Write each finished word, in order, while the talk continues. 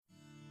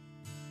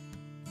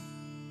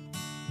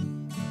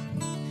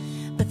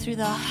through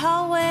the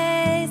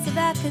hallways of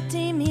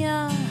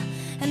academia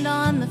and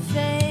on the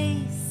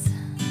face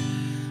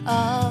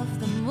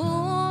of the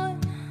moon.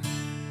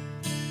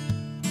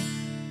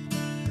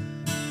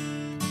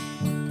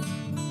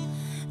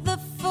 The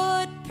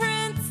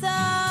footprints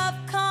of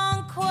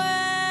conquest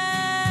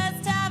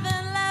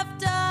haven't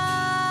left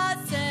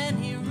us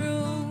any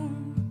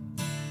room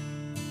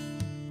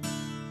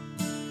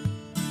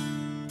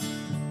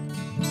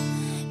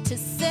to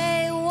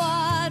say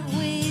what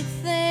we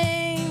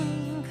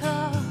think,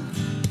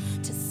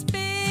 to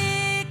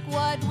speak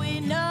what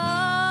we know.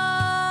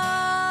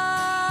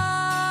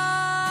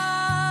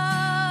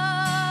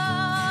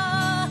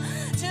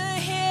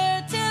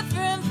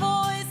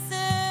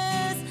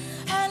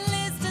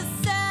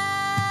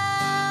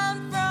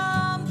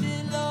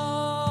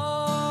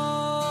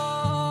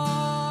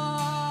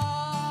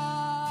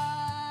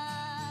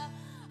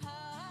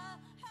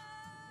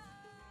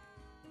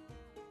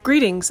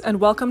 Greetings and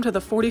welcome to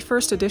the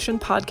 41st edition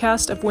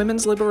podcast of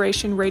Women's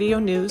Liberation Radio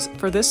News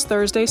for this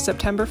Thursday,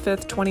 September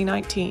 5th,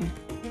 2019.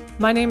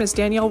 My name is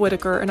Danielle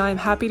Whitaker and I am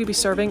happy to be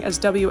serving as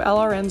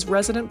WLRN's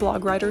resident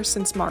blog writer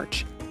since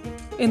March.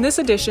 In this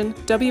edition,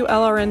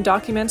 WLRN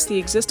documents the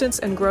existence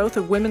and growth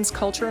of women's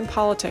culture and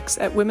politics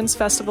at women's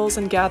festivals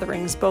and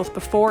gatherings both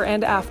before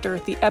and after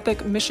the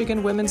epic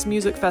Michigan Women's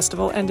Music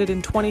Festival ended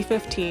in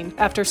 2015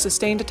 after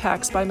sustained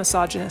attacks by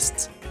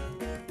misogynists.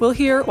 We'll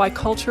hear why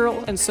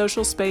cultural and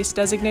social space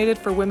designated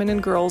for women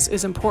and girls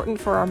is important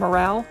for our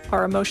morale,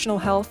 our emotional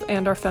health,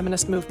 and our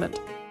feminist movement.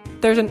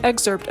 There's an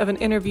excerpt of an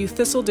interview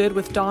Thistle did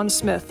with Dawn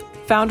Smith,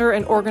 founder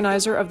and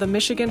organizer of the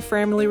Michigan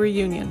Family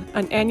Reunion,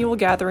 an annual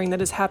gathering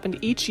that has happened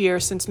each year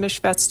since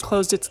MishFest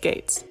closed its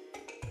gates.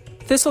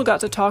 Thistle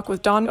got to talk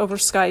with Dawn over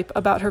Skype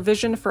about her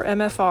vision for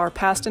MFR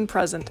past and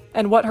present,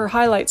 and what her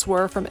highlights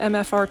were from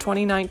MFR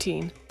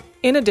 2019.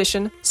 In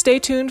addition, stay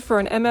tuned for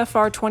an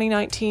MFR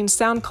 2019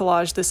 sound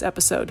collage this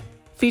episode,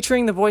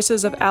 featuring the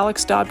voices of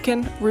Alex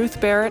Dobkin, Ruth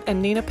Barrett,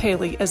 and Nina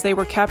Paley as they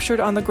were captured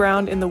on the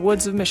ground in the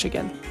woods of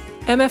Michigan.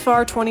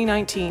 MFR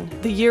 2019,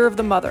 the Year of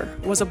the Mother,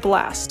 was a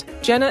blast.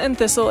 Jenna and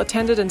Thistle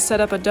attended and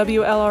set up a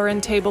WLRN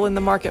table in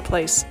the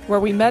marketplace, where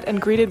we met and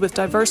greeted with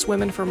diverse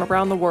women from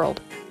around the world.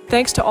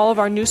 Thanks to all of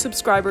our new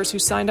subscribers who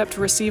signed up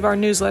to receive our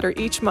newsletter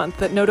each month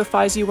that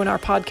notifies you when our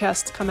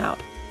podcasts come out.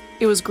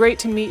 It was great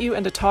to meet you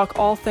and to talk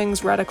all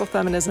things radical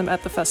feminism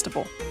at the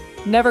festival.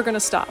 Never gonna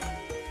stop.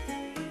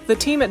 The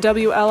team at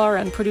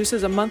WLRN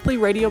produces a monthly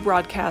radio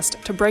broadcast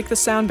to break the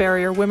sound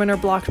barrier women are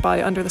blocked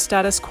by under the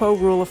status quo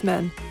rule of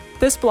men.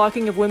 This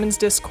blocking of women's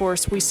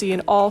discourse we see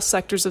in all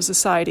sectors of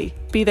society,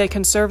 be they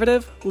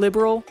conservative,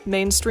 liberal,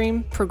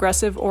 mainstream,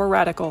 progressive, or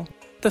radical.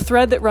 The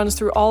thread that runs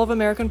through all of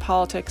American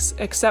politics,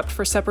 except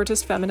for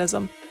separatist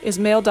feminism, is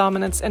male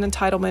dominance and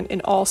entitlement in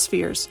all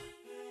spheres.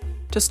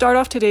 To start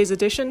off today's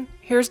edition,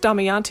 here's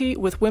Damayanti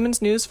with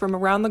women's news from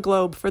around the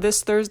globe for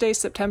this Thursday,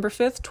 September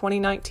 5th,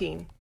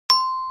 2019.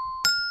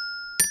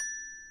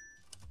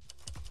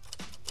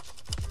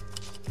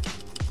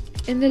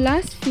 In the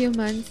last few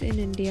months in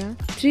India,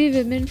 3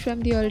 women from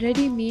the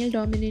already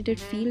male-dominated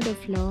field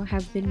of law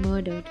have been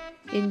murdered.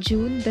 In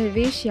June,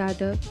 Darvesh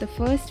Yadav, the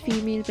first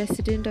female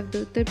president of the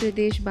Uttar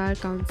Pradesh Bar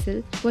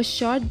Council, was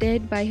shot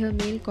dead by her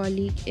male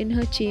colleague in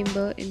her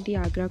chamber in the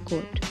Agra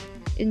court.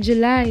 In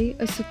July,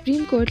 a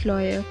Supreme Court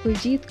lawyer,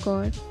 Kuljeet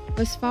Kaur,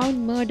 was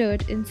found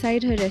murdered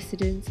inside her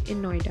residence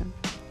in Noida.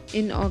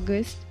 In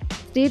August,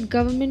 State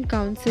Government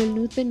Counsel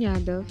Nutan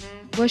Yadav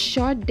was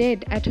shot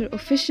dead at her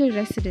official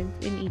residence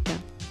in Etah.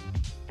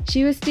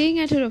 She was staying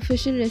at her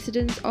official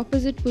residence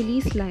opposite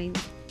police lines,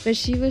 where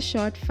she was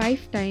shot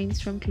 5 times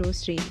from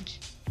close range.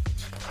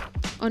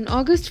 On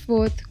August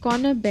 4th,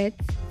 Connor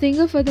Betts,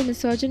 singer for the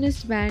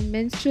misogynist band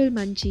Menstrual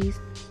Munchies,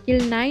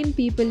 killed 9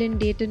 people in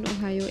Dayton,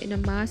 Ohio in a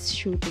mass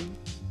shooting.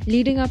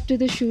 Leading up to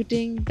the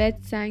shooting,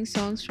 Betts sang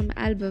songs from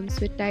albums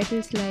with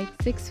titles like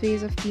 6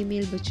 Ways of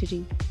Female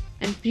Butchery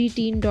and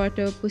Preteen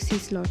Daughter Pussy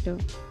Slaughter,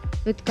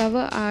 with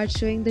cover art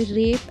showing the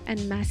rape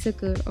and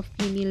massacre of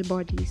female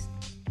bodies.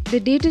 The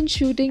Dayton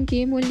shooting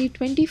came only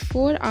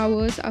 24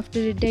 hours after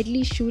a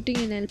deadly shooting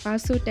in El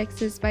Paso,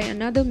 Texas by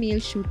another male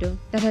shooter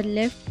that had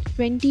left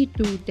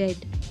 22 dead.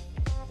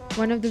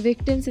 One of the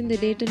victims in the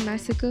Dayton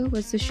massacre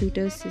was the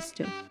shooter's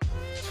sister.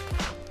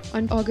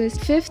 On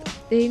August 5th,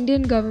 the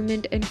Indian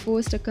government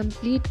enforced a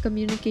complete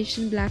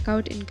communication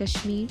blackout in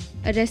Kashmir,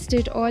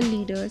 arrested all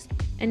leaders,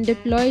 and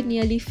deployed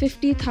nearly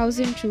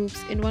 50,000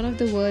 troops in one of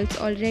the world's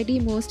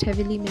already most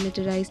heavily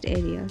militarized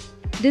areas.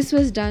 This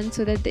was done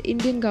so that the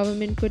Indian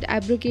government could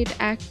abrogate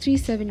Act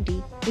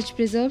 370, which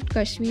preserved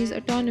Kashmir's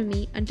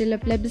autonomy until a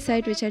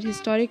plebiscite which had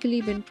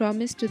historically been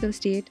promised to the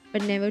state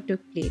but never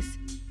took place,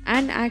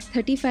 and Act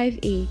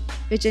 35A,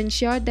 which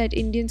ensured that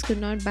Indians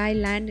could not buy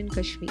land in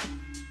Kashmir.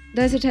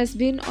 Thus, it has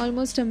been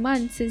almost a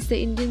month since the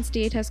Indian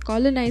state has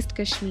colonized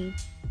Kashmir,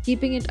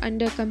 keeping it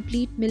under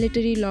complete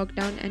military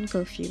lockdown and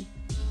curfew.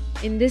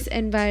 In this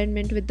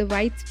environment, with the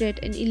widespread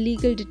and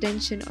illegal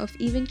detention of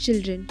even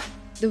children,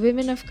 the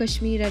women of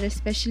Kashmir are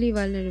especially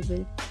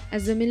vulnerable,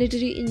 as the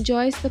military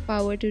enjoys the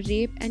power to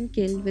rape and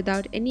kill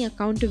without any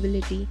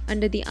accountability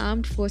under the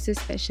Armed Forces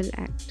Special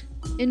Act.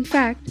 In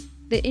fact,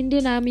 the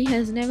Indian Army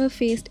has never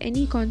faced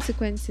any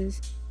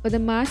consequences for the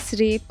mass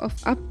rape of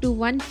up to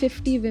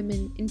 150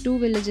 women in 2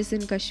 villages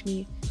in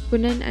Kashmir,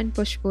 Kunan and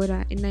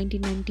Poshpora, in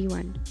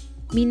 1991.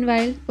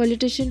 Meanwhile,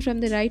 politicians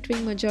from the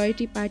right-wing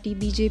majority party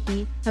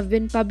BJP have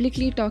been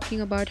publicly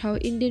talking about how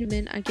Indian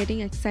women are getting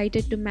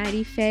excited to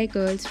marry fair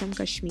girls from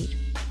Kashmir.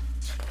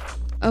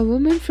 A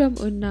woman from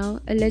Unnao,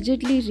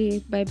 allegedly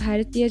raped by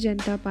Bharatiya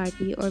Janata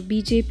Party or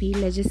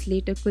BJP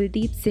legislator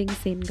Kuldeep Singh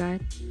Sengar,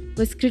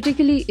 was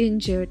critically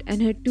injured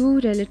and her 2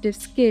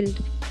 relatives killed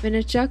when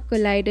a truck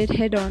collided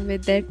head-on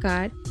with their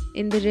car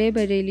in the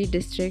Rae-Bareli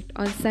district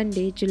on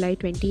Sunday, July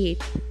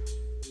 28.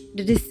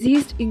 The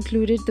deceased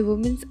included the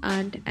woman's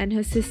aunt and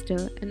her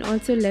sister and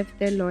also left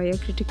their lawyer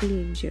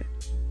critically injured.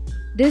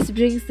 This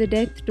brings the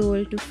death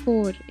toll to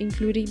 4,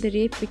 including the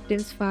rape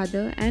victim's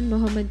father and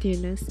Mohammad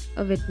Yunus,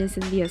 a witness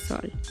in the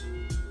assault.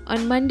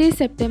 On Monday,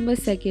 September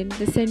 2nd,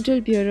 the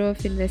Central Bureau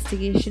of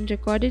Investigation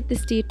recorded the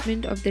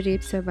statement of the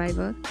rape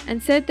survivor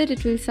and said that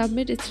it will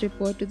submit its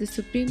report to the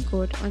Supreme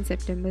Court on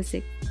September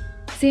 6th.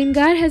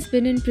 Sengar has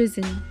been in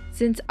prison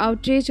since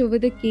outrage over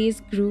the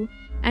case grew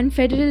and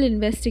federal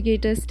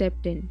investigators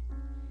stepped in.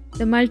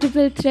 The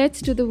multiple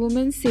threats to the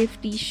woman's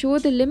safety show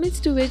the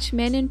limits to which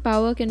men in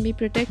power can be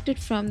protected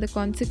from the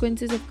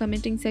consequences of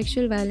committing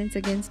sexual violence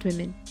against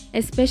women,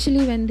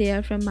 especially when they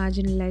are from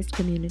marginalized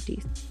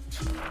communities.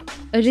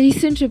 A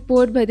recent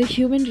report by the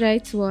Human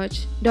Rights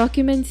Watch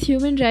documents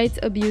human rights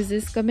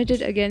abuses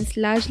committed against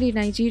largely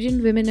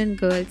Nigerian women and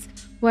girls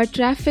who are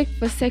trafficked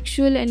for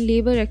sexual and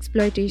labor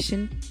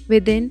exploitation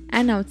within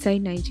and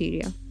outside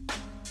Nigeria.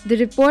 The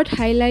report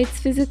highlights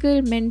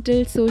physical,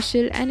 mental,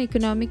 social, and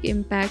economic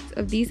impacts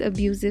of these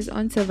abuses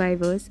on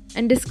survivors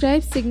and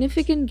describes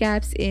significant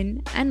gaps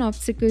in and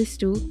obstacles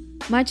to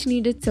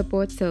much-needed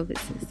support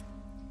services.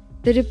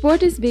 The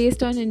report is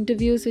based on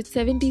interviews with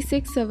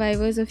 76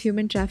 survivors of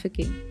human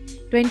trafficking,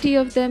 20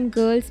 of them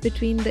girls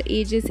between the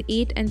ages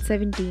 8 and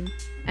 17,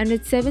 and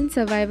with 7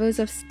 survivors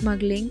of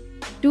smuggling,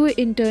 2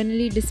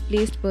 internally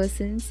displaced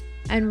persons,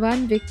 and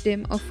 1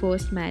 victim of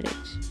forced marriage.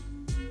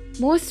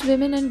 Most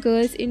women and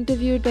girls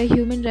interviewed by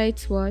Human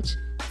Rights Watch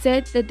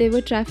said that they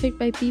were trafficked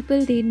by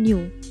people they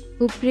knew,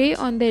 who prey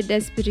on their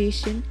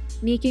desperation,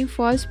 making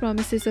false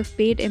promises of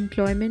paid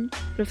employment,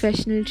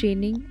 professional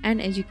training,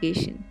 and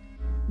education.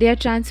 They are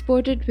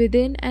transported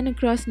within and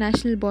across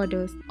national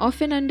borders,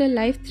 often under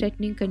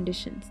life-threatening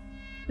conditions.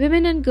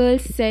 Women and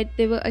girls said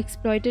they were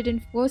exploited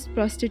in forced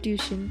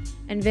prostitution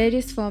and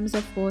various forms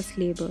of forced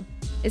labor,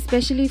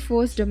 especially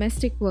forced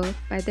domestic work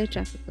by their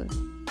traffickers.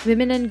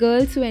 Women and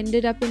girls who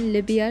ended up in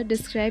Libya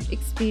described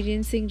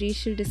experiencing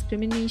racial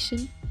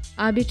discrimination,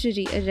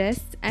 arbitrary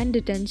arrests and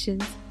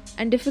detentions,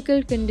 and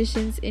difficult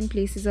conditions in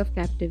places of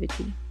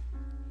captivity.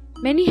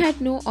 Many had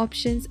no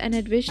options and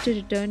had wished to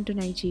return to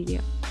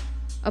Nigeria.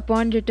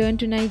 Upon return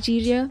to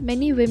Nigeria,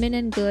 many women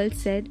and girls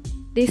said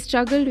they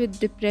struggled with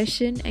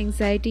depression,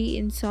 anxiety,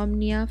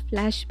 insomnia,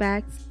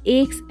 flashbacks,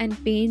 aches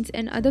and pains,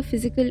 and other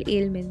physical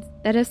ailments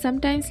that have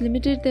sometimes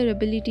limited their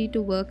ability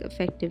to work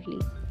effectively.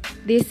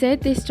 They said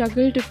they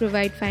struggled to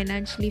provide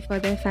financially for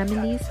their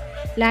families,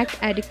 lacked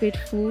adequate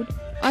food,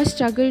 or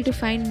struggled to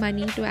find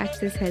money to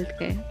access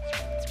healthcare.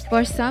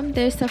 For some,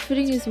 their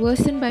suffering is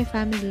worsened by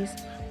families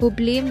who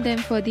blame them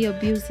for the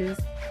abuses,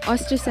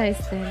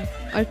 ostracize them,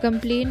 or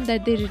complain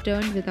that they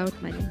returned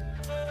without money.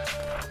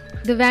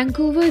 The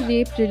Vancouver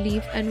Rape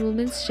Relief and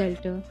Women's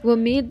Shelter were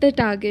made the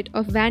target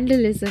of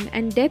vandalism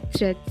and death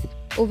threats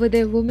over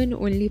their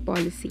women-only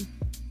policy.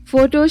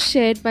 Photos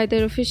shared by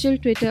their official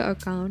Twitter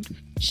account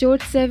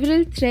showed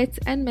several threats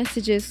and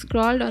messages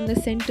scrawled on the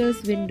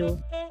center's window,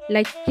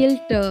 like "Kill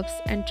TERFs"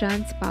 and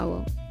 "Trans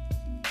Power."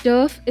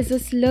 TERF is a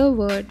slur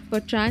word for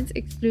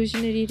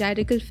trans-exclusionary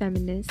radical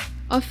feminists,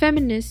 or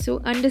feminists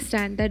who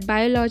understand that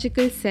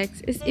biological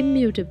sex is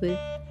immutable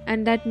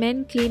and that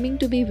men claiming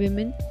to be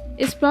women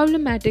is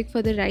problematic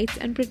for the rights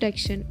and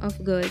protection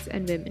of girls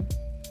and women.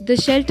 The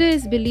shelter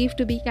is believed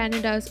to be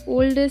Canada's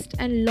oldest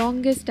and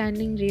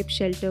longest-standing rape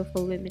shelter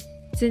for women.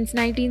 Since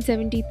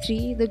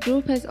 1973, the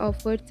group has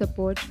offered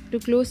support to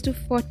close to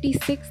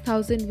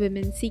 46,000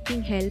 women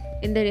seeking help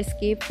in their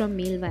escape from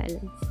male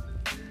violence.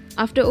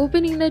 After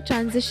opening the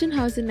Transition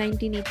House in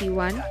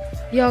 1981,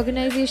 the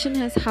organization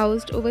has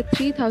housed over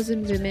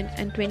 3,000 women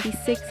and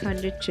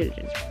 2,600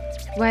 children.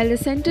 While the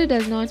center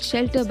does not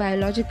shelter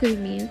biological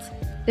males,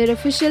 their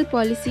official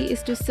policy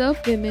is to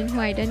serve women who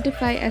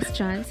identify as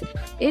trans,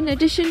 in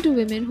addition to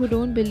women who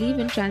don't believe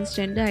in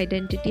transgender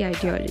identity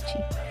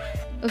ideology.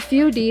 A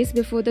few days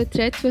before the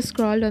threats were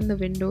scrawled on the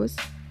windows,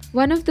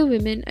 one of the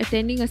women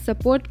attending a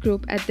support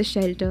group at the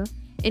shelter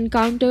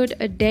encountered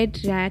a dead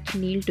rat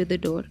nailed to the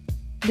door.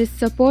 This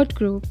support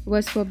group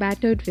was for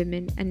battered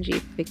women and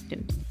rape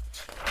victims.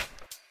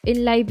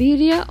 In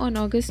Liberia on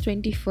August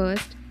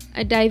 21st,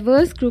 a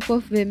diverse group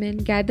of women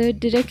gathered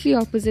directly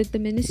opposite the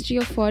Ministry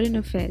of Foreign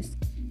Affairs,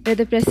 where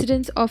the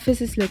President's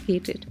office is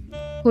located,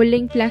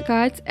 holding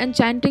placards and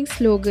chanting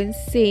slogans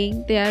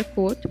saying they are,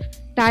 quote,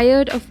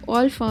 tired of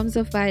all forms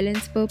of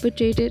violence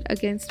perpetrated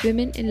against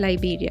women in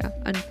Liberia,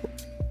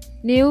 unquote.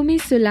 Naomi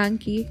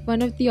Solanki,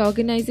 one of the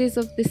organizers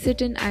of the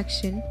sit-in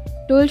action,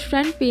 told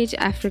Front Page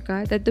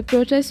Africa that the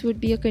protest would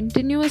be a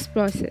continuous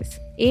process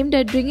aimed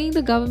at bringing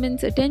the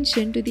government's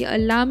attention to the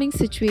alarming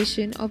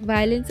situation of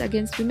violence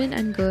against women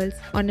and girls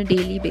on a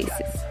daily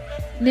basis.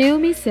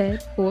 Naomi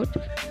said, quote,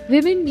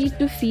 "Women need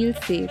to feel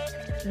safe.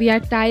 We are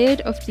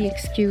tired of the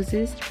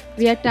excuses.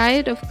 We are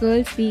tired of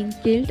girls being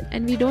killed,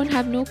 and we don't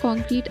have no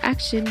concrete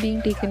action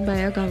being taken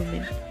by our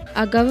government.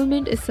 Our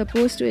government is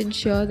supposed to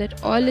ensure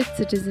that all its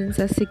citizens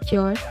are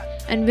secure,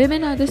 and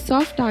women are the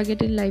soft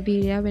target in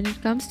Liberia when it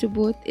comes to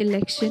both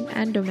election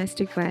and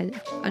domestic violence."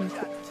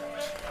 Unquote.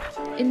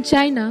 In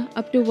China,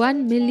 up to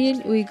 1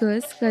 million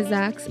Uyghurs,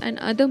 Kazakhs, and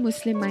other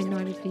Muslim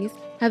minorities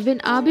have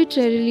been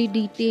arbitrarily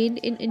detained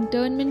in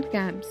internment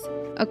camps,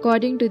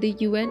 according to the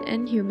UN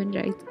and human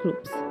rights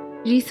groups.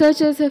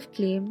 Researchers have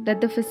claimed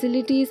that the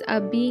facilities are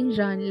being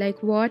run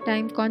like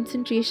wartime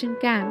concentration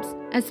camps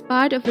as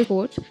part of a,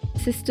 quote,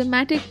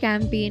 "systematic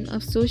campaign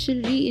of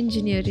social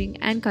re-engineering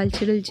and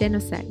cultural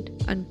genocide,"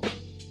 unquote.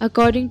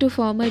 According to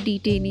former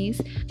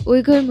detainees,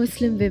 Uyghur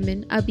Muslim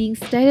women are being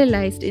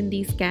sterilized in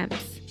these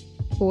camps.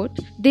 Quote,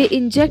 "They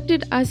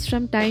injected us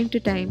from time to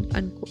time,"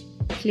 unquote,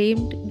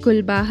 claimed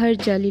Gulbahar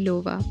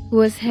Jalilova, who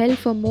was held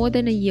for more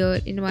than a year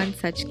in one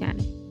such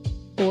camp.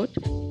 Quote,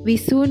 "We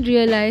soon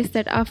realized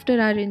that after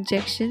our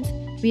injections,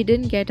 we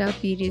didn't get our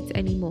periods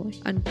anymore,"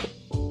 unquote.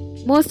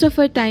 Most of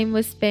her time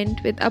was spent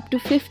with up to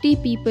 50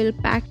 people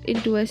packed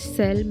into a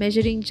cell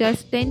measuring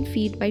just 10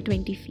 feet by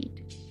 20 feet.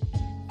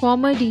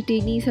 Former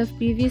detainees have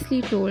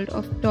previously told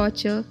of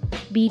torture,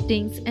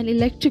 beatings, and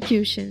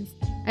electrocutions,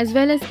 as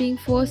well as being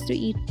forced to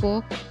eat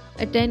pork,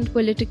 attend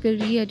political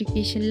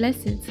re-education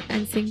lessons,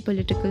 and sing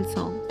political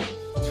songs.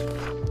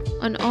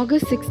 On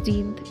August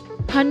 16th,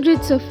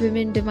 hundreds of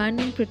women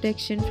demanding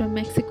protection from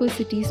Mexico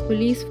City's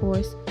police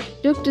force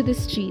took to the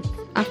streets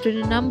after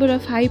a number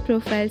of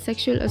high-profile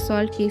sexual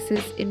assault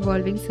cases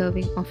involving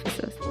serving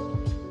officers.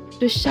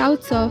 To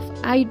shouts of,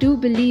 "I do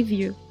believe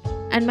you,"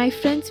 and "my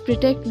friends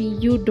protect me,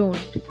 you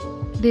don't,"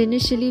 the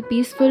initially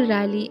peaceful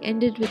rally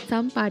ended with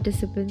some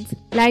participants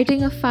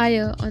lighting a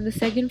fire on the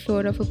second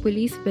floor of a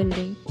police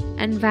building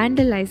and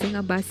vandalizing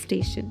a bus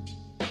station.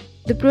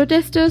 The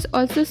protesters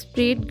also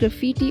sprayed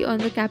graffiti on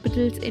the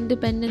capital's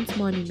Independence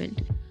Monument,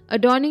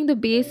 adorning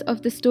the base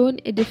of the stone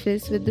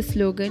edifice with the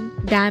slogan,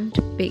 "Damned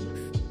Pigs."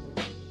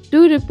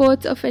 2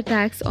 reports of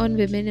attacks on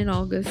women in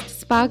August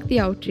sparked the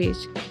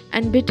outrage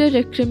and bitter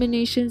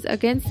recriminations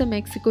against the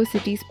Mexico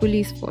City's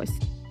police force,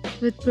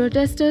 with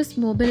protesters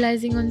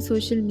mobilizing on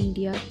social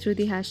media through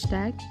the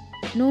hashtag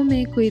 "No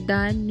me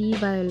cuidan ni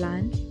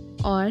violan"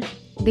 or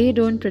 "They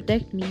don't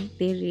protect me,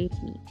 they rape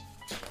me."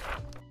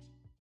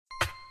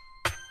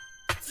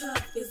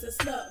 Tough is a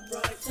slut,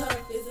 right?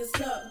 Tough is a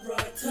slut,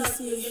 right? Tough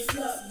is a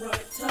slut,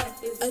 right? Tough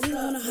is a slut. I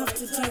didn't want to have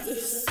to do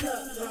this, but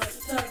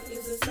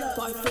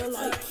I feel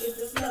like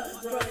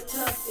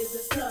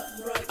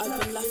I've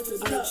been left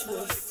with no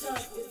choice.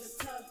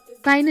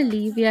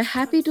 Finally, we are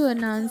happy to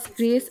announce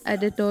Grace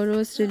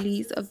Adetoro's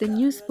release of the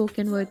new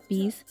spoken word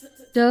piece,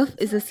 "Turf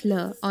is a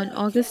Slur," on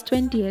August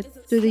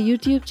 20th to the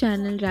YouTube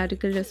channel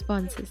Radical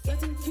Responses.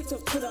 Getting kicked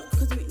up, put up,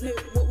 cause we knew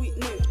what we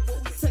knew.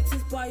 Sex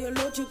is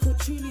biological,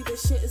 truly the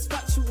shit is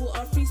factual.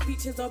 Our free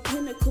speeches are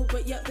pinnacle,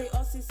 but yet they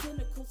are so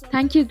cynical.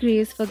 Thank you,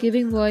 Grace, for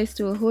giving voice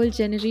to a whole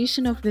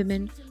generation of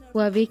women who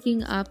are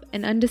waking up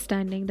and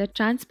understanding that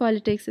trans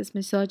politics is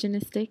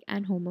misogynistic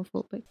and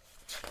homophobic.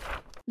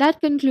 That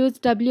concludes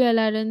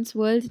WLRN's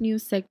World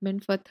News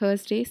segment for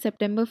Thursday,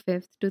 September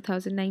 5th,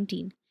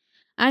 2019.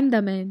 I'm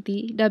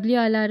Damayanti,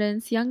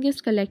 WLRN's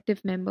youngest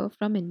collective member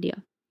from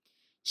India.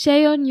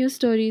 Share your news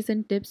stories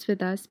and tips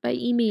with us by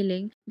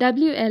emailing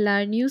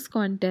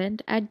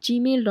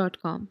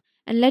wlrnewscontent@gmail.com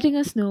and letting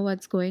us know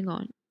what's going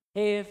on.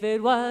 If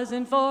it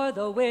wasn't for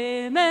the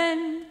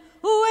women,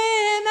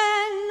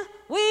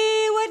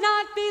 we would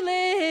not be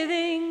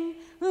living.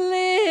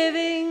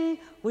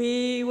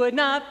 We would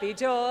not be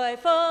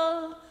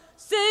joyful,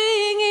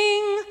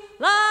 singing,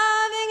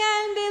 loving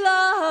and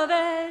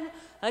beloved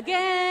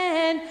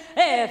again.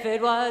 If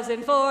it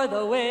wasn't for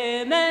the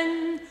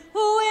women,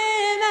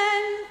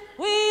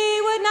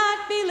 we would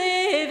not be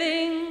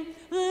living.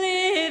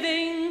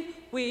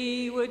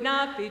 We would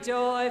not be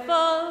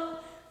joyful,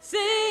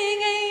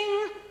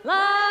 singing,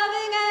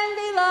 loving and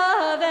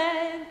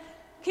beloved.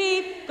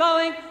 Keep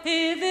going.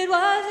 If it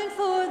wasn't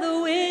for the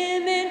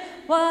women,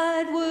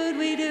 what would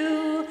we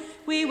do?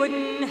 We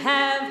wouldn't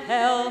have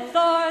health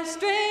or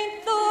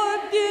strength or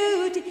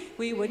beauty.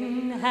 We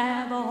wouldn't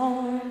have a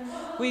home.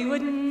 We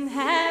wouldn't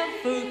have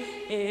food.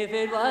 If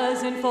it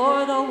wasn't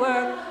for the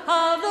work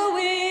of the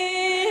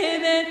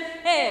women.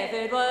 If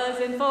it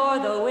wasn't for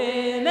the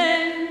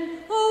women,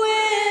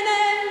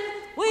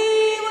 we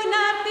would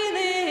not be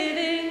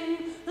living.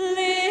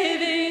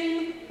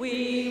 We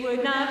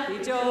would not be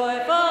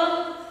joyful,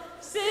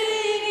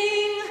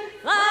 singing,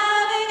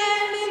 loving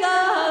and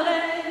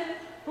beloved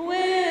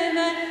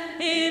women.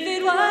 If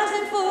it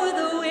wasn't for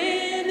the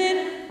women,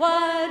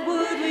 what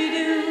would we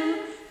do?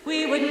 We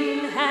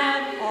wouldn't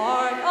have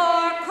art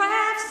or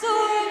crafts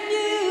or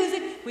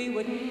music. We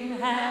wouldn't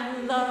wouldn't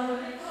have love,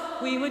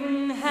 we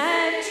wouldn't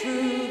have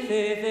truth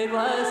if it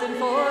wasn't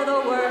for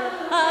the work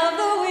of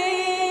the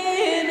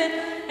women.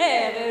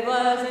 If it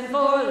wasn't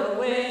for the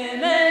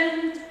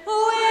women,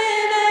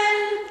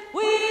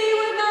 we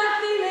would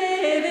not be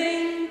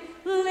living,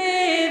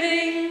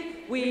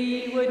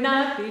 we would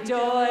not be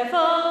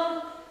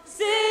joyful,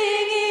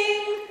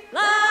 singing,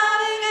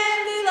 loving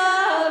and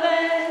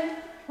beloved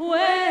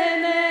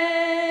women.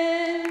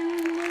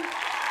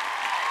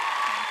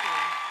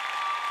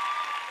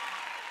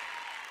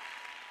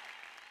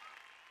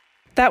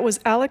 That was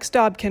Alex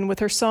Dobkin with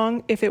her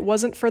song, If It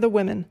Wasn't for the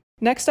Women.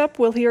 Next up,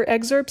 we'll hear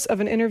excerpts of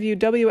an interview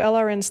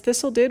WLRN's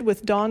Thistle did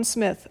with Dawn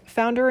Smith,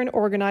 founder and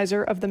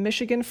organizer of the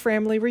Michigan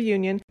Framley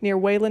Reunion near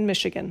Wayland,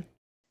 Michigan.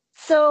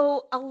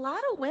 So a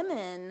lot of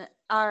women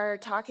are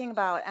talking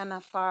about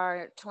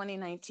MFR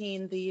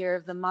 2019, the Year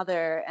of the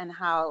Mother, and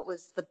how it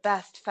was the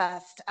best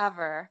fest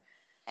ever.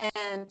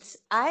 And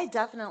I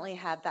definitely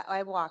had that.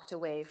 I walked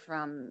away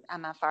from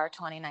MFR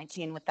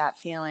 2019 with that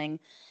feeling.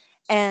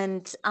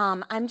 And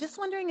I'm just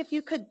wondering if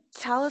you could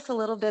tell us a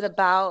little bit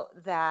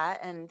about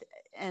that and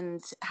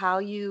how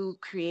you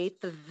create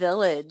the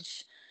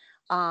village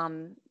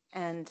and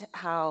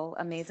how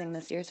amazing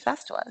this year's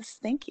fest was.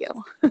 Thank you.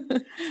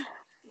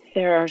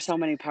 There are so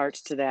many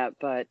parts to that,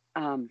 but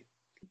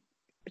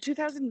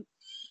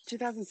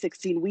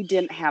 2016, we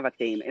didn't have a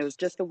theme. It was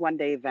just a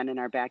one-day event in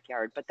our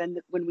backyard. But then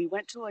when we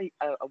went to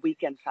a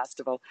weekend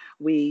festival,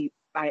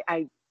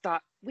 I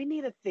thought we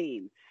need a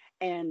theme.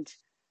 And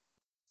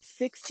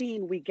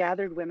 16, we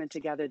gathered women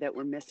together that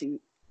were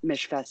missing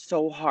Mishfest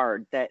so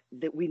hard that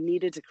we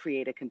needed to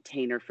create a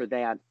container for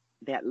that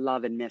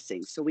love and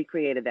missing. So we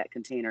created that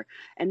container.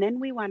 And then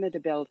we wanted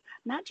to build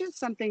not just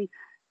something,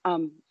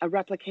 a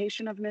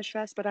replication of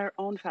Mishfest, but our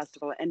own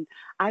festival. And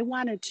I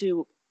wanted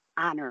to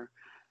honor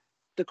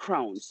the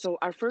crones. So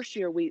our first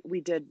year, we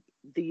did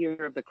the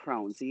Year of the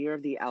Crones, the Year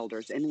of the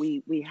Elders. And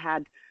we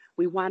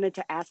wanted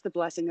to ask the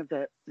blessing of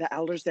the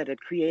elders that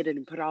had created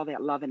and put all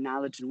that love and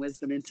knowledge and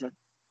wisdom into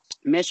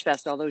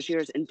Mishfest all those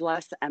years and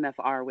bless the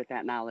MFR with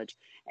that knowledge.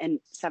 And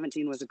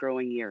 17 was a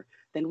growing year.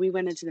 Then we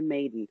went into the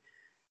Maiden.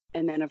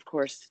 And then, of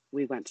course,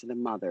 we went to the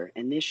Mother.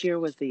 And this year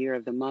was the Year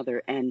of the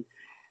Mother. And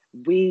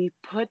we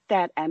put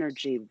that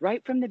energy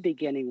right from the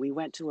beginning. We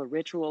went to a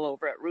ritual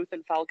over at Ruth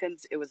and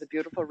Falcons. It was a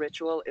beautiful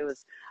ritual. It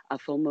was a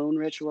full moon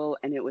ritual,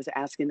 and it was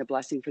asking the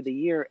blessing for the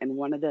year. And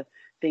one of the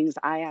things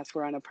I asked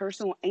for on a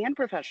personal and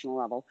professional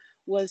level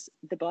was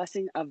the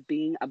blessing of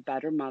being a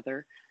better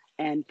mother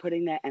and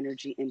putting that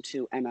energy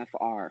into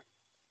MFR.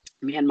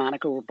 Me and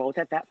Monica were both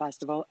at that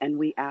festival, and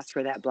we asked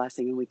for that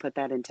blessing, and we put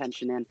that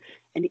intention in.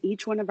 And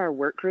each one of our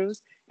work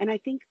crews, and I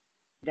think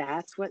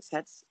that's what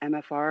sets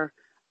MFR,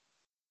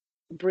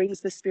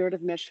 brings the spirit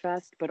of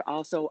Mishfest, but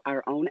also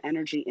our own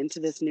energy into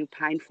this new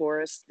pine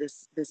forest,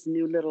 this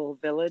new little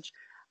village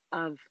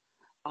of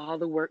all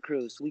the work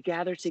crews. We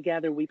gather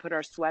together, we put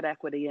our sweat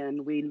equity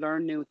in, we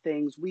learn new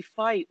things, we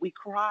fight, we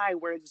cry,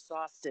 we're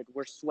exhausted,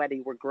 we're sweaty,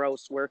 we're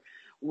gross, we're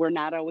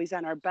not always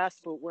on our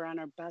best, but we're on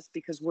our best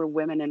because we're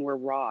women and we're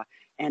raw.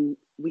 And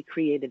we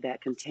created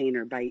that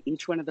container by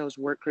each one of those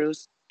work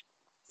crews.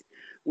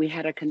 We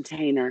had a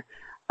container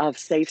of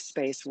safe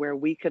space where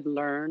we could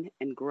learn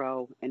and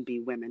grow and be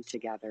women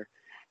together.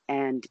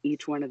 And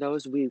each one of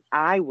those,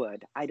 I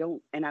would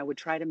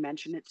try to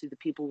mention it to the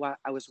people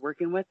I was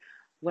working with.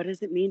 What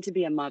does it mean to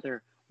be a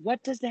mother?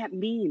 What does that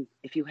mean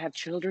if you have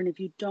children, if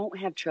you don't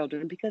have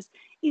children? Because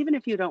even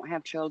if you don't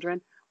have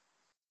children,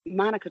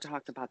 Monica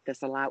talked about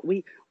this a lot.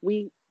 We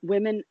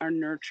women are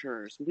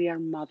nurturers. We are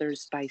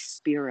mothers by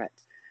spirit.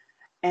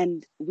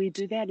 And we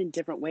do that in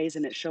different ways,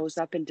 and it shows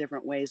up in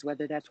different ways,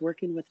 whether that's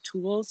working with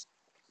tools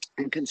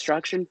and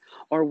construction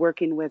or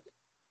working with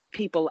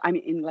people. I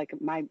mean, like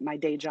my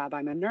day job,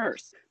 I'm a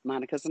nurse.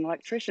 Monica's an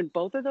electrician.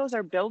 Both of those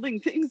are building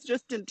things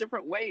just in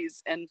different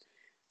ways. And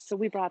so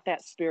we brought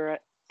that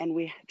spirit, and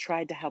we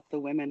tried to help the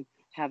women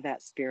have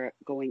that spirit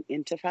going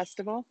into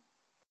festival.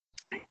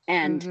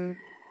 And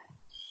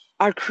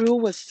our crew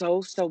was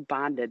so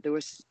bonded. There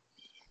was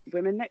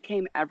women that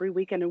came every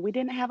weekend, and we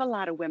didn't have a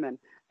lot of women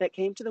that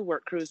came to the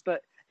work crews,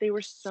 but they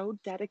were so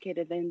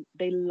dedicated and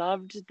they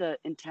loved the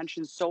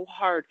intention so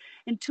hard.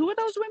 And two of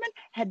those women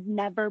had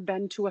never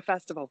been to a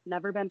festival,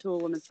 never been to a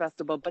women's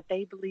festival, but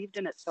they believed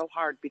in it so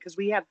hard because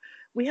we have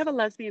a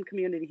lesbian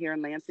community here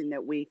in Lansing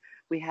that we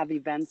have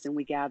events and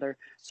we gather.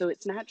 So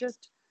it's not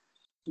just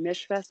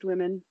Mishfest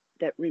women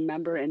that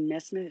remember and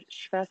miss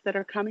Mishfest that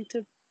are coming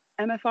to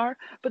MFR,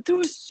 but there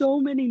were so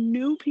many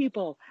new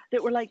people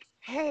that were like,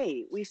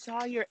 hey, we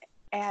saw your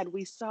ad,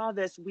 we saw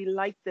this, we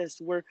like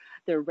this,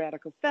 they're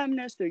radical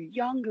feminists, they're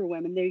younger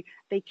women,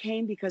 they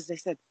came because they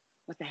said,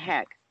 what the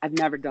heck, I've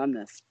never done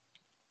this,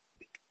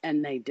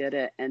 and they did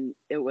it, and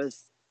it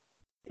was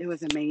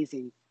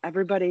amazing.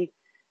 Everybody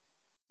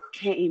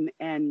came,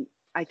 and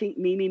I think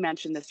Mimi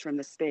mentioned this from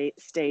the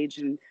stage,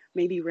 and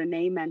maybe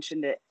Renee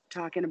mentioned it,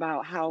 talking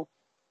about how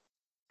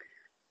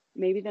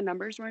maybe the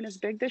numbers weren't as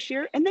big this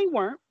year, and they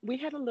weren't. We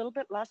had a little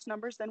bit less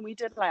numbers than we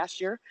did last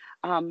year.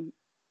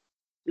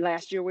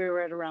 Last year we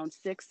were at around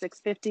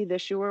 650.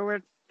 This year we're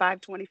at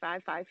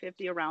 525,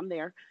 550, around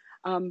there.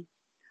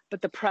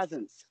 But the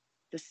presence,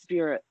 the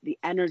spirit, the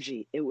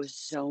energy, it was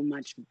so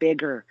much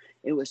bigger.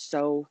 It was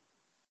so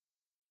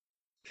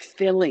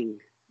filling.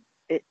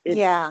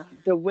 Yeah.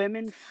 The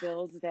women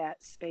filled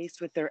that space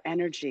with their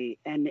energy,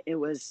 and it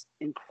was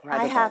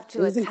incredible. I have to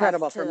It was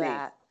incredible attest for to me.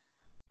 that.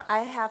 I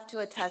have to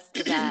attest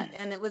to that.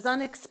 And it was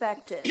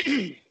unexpected,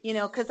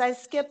 because I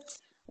skipped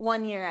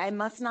one year. I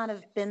must not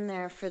have been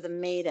there for the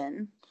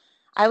maiden.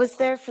 I was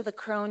there for the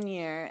crone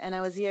year, and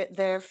I was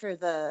there for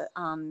the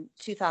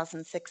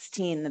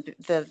 2016,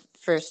 the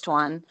first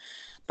one.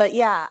 But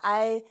yeah,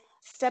 I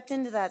stepped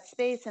into that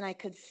space and I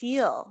could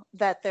feel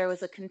that there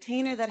was a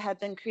container that had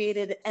been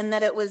created and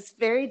that it was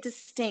very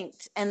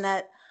distinct, and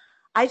that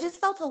I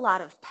just felt a lot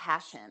of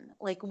passion,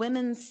 like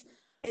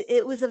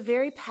it was a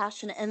very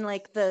passionate, and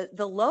like the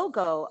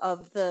logo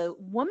of the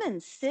woman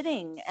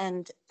sitting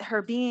and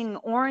her being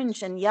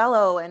orange and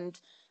yellow and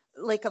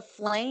like a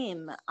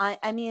flame.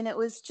 I mean, it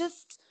was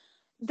just,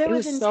 there It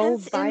was was so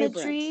intense vibrant.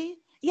 imagery.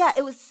 Yeah,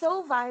 it was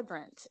so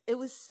vibrant. It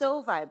was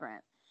so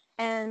vibrant.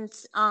 And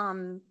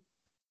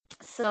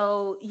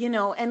so,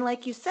 and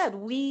like you said,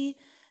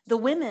 the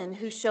women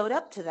who showed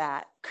up to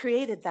that,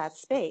 created that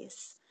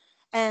space.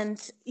 And,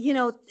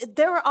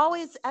 there were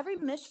always, every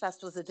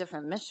Mishfest was a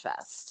different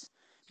Mishfest,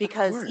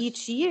 because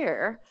each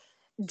year,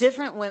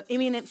 different women, I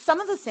mean,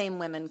 some of the same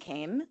women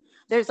came.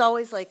 There's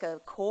always like a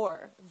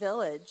core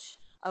village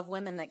of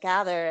women that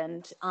gather,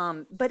 and,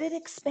 but it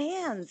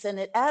expands and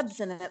it ebbs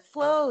and it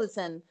flows.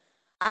 And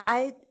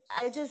I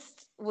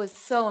just was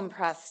so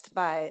impressed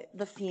by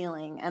the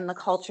feeling and the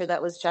culture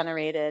that was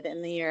generated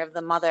in the Year of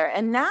the Mother.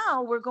 And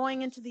now we're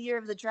going into the Year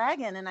of the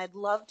Dragon, and I'd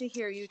love to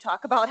hear you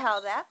talk about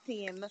how that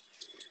theme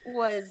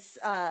was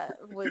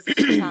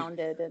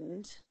founded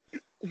and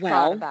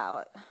thought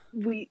about.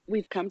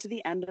 We've come to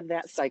the end of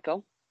that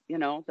cycle,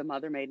 the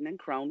mother, maiden, and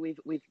crone.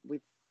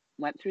 We've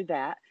went through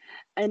that,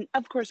 and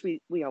of course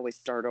we always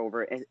start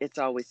over. It's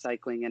always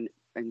cycling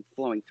and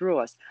flowing through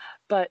us,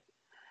 but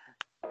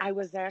I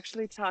was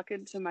actually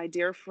talking to my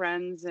dear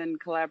friends and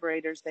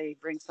collaborators. They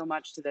bring so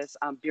much to this.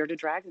 Bearded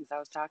Dragons. I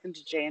was talking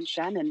to Jay and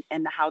Shen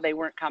and how they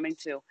weren't coming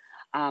to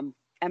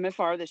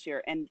MFR this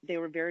year, and they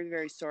were very,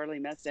 very sorely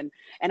missed. And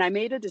I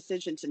made a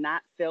decision to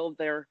not fill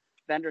their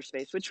vendor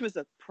space, which was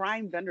a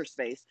prime vendor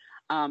space,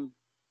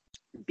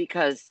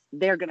 because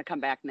they're going to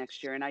come back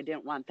next year, and I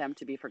didn't want them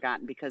to be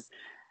forgotten, because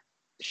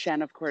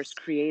Shen, of course,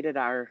 created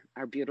our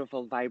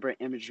beautiful, vibrant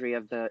imagery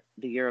of the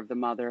Year of the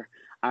Mother,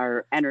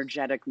 our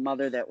energetic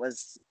mother that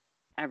was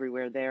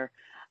everywhere there.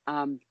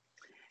 And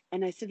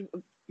I said,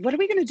 what are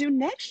we going to do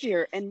next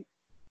year? And,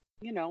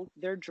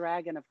 their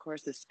dragon, of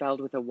course, is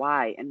spelled with a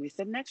Y. And we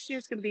said, next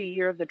year's going to be a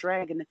Year of the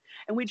Dragon.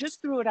 And we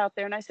just threw it out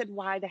there. And I said,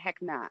 why the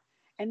heck not?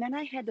 And then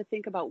I had to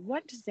think about,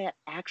 what does that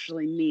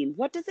actually mean?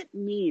 What does it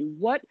mean?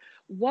 What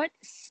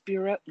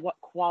spirit, what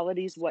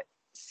qualities, what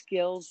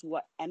skills,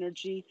 what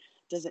energy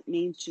does it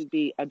mean to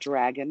be a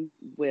dragon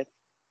with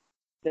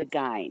the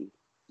Gyn,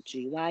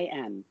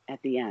 Gyn,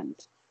 at the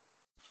end?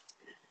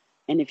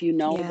 And if you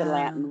know the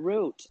Latin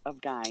root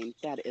of Gyn,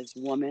 that is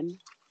woman,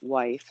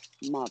 wife,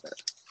 mother.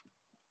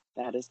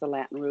 That is the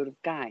Latin root of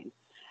Gyn.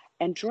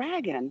 And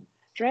dragon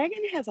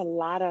has a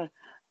lot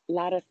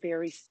of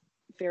fairy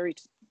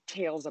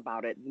tales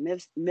about it,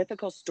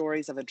 mythical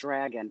stories of a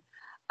dragon.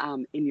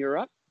 In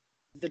Europe,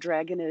 the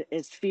dragon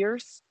is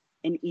fierce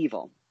and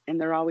evil, and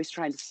they're always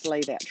trying to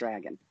slay that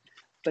dragon.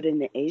 But in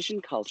the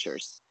Asian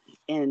cultures,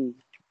 in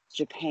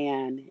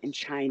Japan, in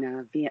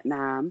China,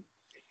 Vietnam,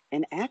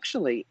 and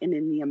actually in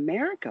the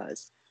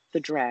Americas,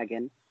 the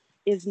dragon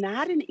is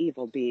not an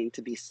evil being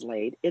to be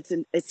slayed. It's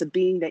a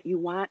being that you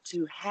want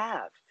to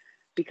have,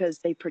 because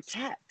they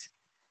protect.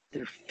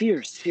 They're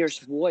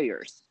fierce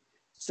warriors.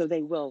 So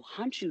they will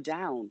hunt you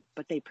down,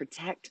 but they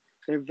protect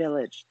their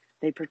village.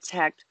 They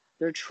protect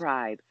their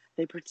tribe.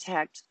 They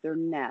protect their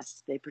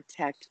nest. They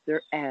protect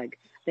their egg.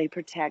 They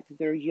protect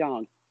their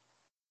young.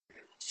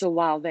 So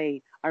while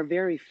they are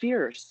very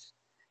fierce,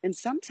 and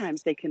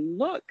sometimes they can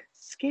look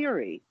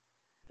scary,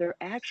 they're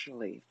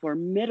actually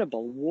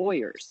formidable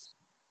warriors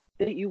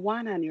that you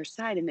want on your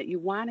side and that you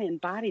want to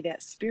embody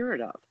that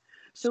spirit of.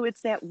 So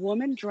it's that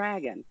woman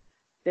dragon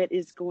that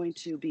is going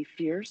to be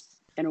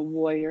fierce and a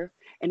warrior,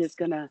 and is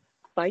going to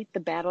fight the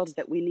battles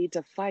that we need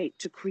to fight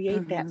to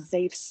create that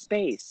safe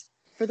space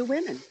for the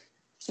women.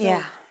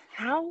 So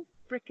how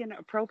freaking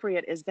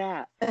appropriate is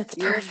that? It's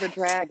Year of the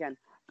Dragon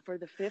for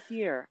the 5th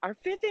year, our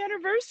 5th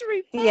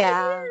anniversary. 5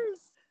 years.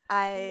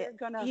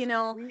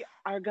 We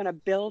are gonna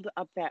build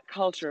up that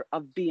culture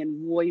of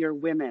being warrior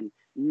women,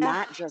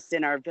 not just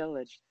in our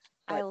village,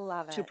 but I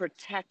love it. to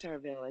protect our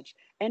village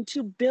and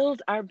to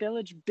build our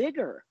village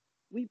bigger.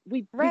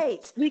 We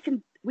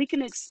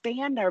can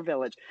expand our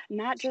village,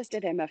 not just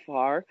at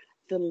MFR,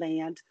 the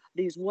land,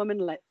 these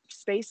women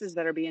spaces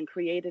that are being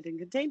created and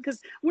contained,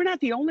 because we're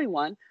not the only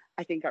one.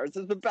 I think ours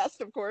is the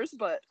best, of course,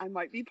 but I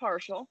might be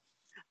partial.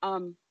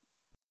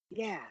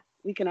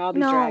 We can all be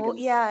dragons.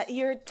 Yeah,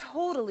 you're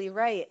totally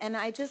right. And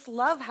I just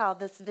love how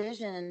this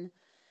vision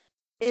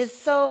is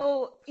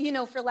so,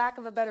 for lack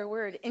of a better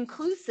word,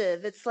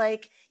 inclusive. It's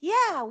like,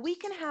 yeah, we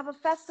can have a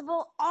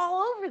festival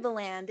all over the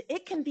land.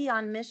 It can be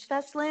on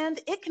Mishfest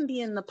land. It can be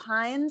in the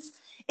Pines.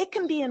 It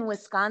can be in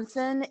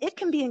Wisconsin. It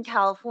can be in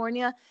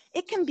California.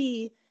 It can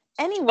be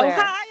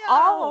anywhere,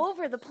 all Ohio.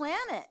 over the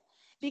planet.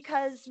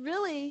 Because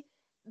really,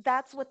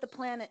 that's what the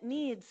planet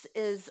needs,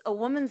 is a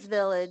woman's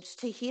village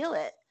to heal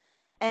it.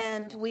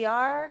 And we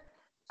are,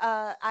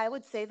 I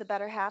would say, the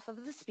better half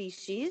of the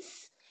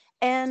species.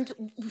 And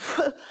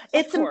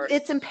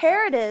it's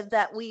imperative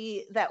that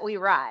we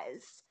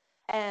rise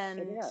and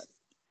It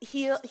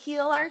is.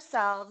 heal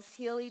ourselves,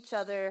 heal each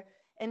other,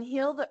 and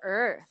heal the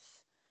earth.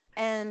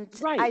 And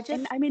Right.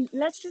 And I mean,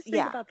 let's just think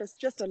yeah, about this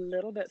just a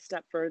little bit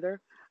step further.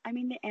 I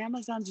mean, the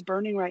Amazon's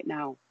burning right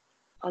now.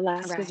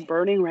 Alaska's right.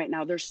 burning right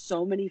now. There's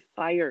so many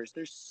fires.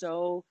 There's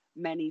so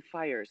many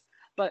fires.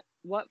 But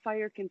what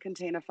fire can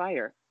contain a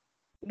fire?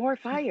 More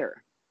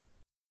fire.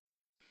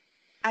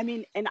 I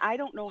mean, and I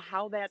don't know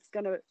how that's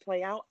going to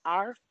play out.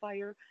 Our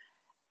fire,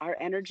 our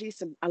energy.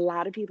 A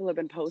lot of people have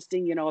been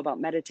posting,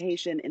 about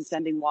meditation and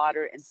sending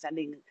water and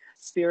sending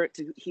spirit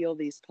to heal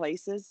these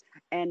places.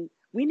 And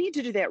we need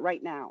to do that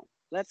right now.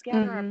 Let's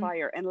gather our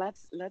fire and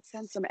let's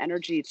send some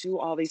energy to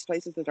all these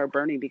places that are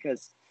burning,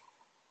 because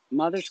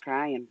mother's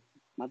crying.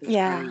 Mother's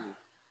crying.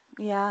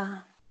 Yeah.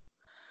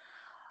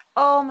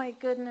 Oh my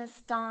goodness,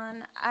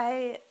 Dawn.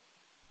 I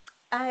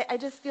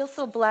just feel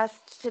so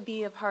blessed to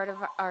be a part of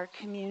our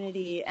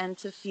community and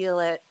to feel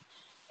it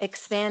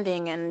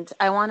expanding. And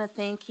I want to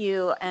thank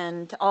you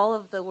and all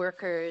of the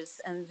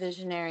workers and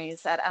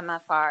visionaries at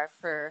MFR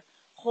for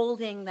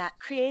creating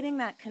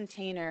that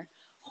container,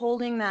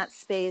 holding that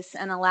space,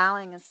 and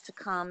allowing us to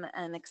come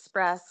and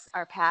express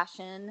our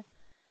passion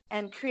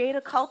and create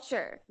a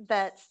culture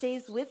that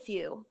stays with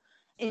you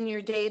in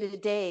your day to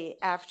day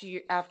after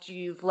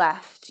you've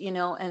left,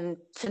 and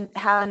to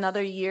have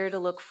another year to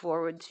look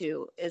forward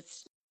to.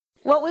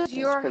 What was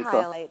your Pretty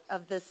cool. highlight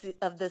of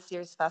this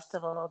year's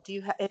festival?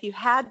 If you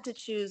had to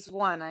choose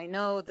one? I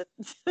know that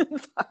it's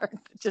hard,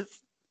 but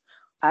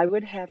I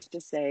would have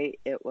to say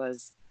it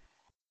was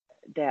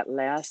that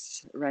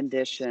last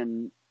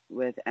rendition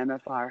with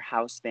MFR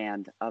House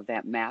Band of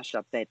that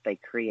mashup that they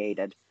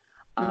created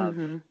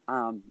of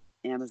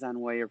Amazon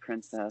Warrior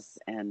Princess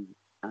and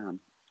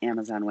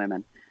Amazon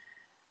Women,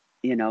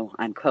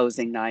 on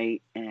closing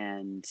night.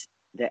 And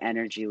the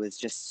energy was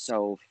just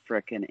so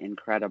freaking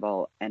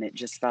incredible. And it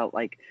just felt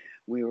like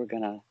we were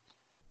going to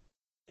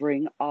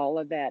bring all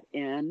of that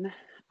in,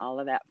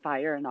 all of that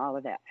fire and all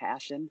of that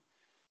passion,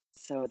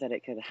 so that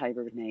it could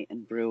hibernate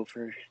and brew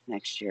for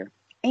next year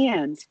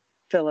and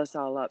fill us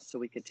all up so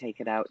we could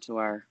take it out to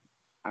our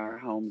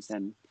homes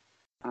and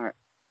our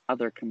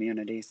other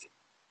communities.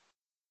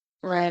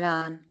 right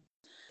on.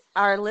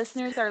 Our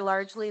listeners are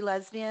largely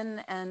lesbian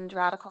and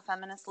radical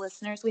feminist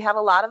listeners. We have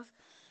a lot of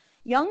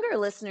younger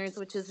listeners,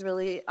 which is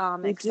really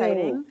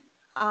exciting.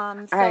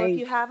 If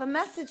you have a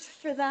message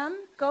for them,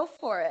 go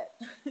for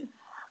it.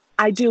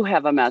 I do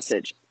have a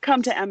message.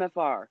 Come to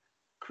MFR,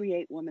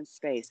 create women's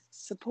space,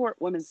 support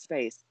women's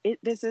space.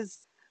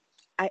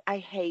 I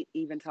hate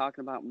even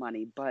talking about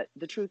money, but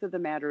the truth of the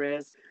matter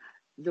is,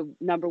 the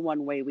number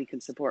one way we can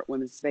support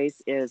women's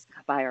space is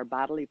by our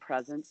bodily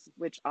presence,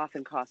 which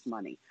often costs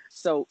money.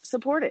 So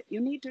support it. You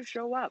need to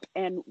show up.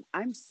 And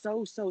I'm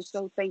so, so,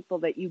 so thankful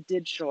that you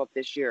did show up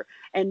this year.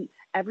 And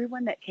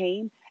everyone that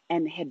came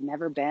and had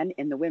never been,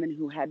 and the women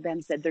who had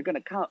been, said they're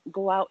going to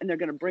go out and they're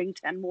going to bring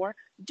 10 more.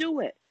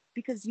 Do it,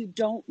 because you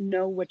don't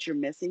know what you're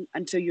missing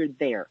until you're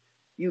there.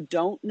 You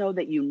don't know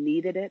that you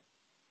needed it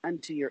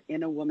until you're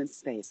in a woman's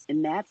space.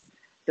 And that's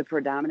the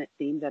predominant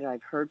theme that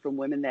I've heard from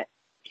women that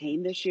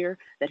came this year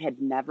that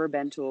had never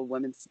been to a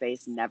women's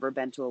space, never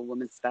been to a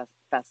women's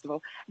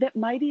festival, that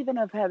might even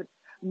have had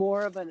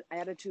more of an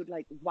attitude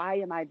like, why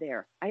am I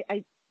there?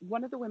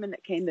 One of the women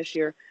that came this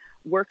year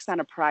works on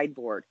a pride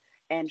board,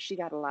 and she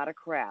got a lot of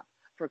crap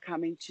for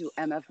coming to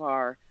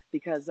MFR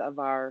because of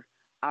our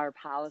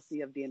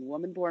policy of being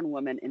woman-born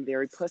woman and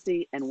very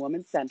pussy and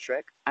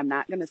woman-centric. I'm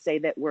not going to say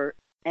that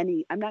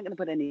I'm not going to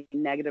put any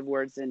negative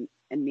words and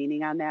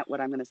meaning on that. What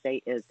I'm going to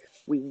say is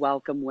we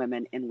welcome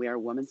women, and we are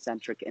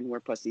woman-centric and we're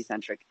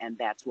pussy-centric. And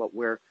that's what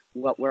we're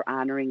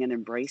honoring and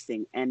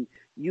embracing. And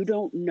you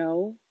don't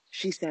know,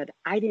 she said,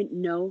 I didn't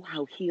know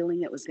how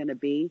healing it was going to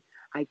be.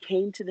 I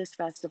came to this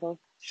festival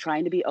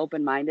trying to be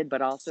open-minded,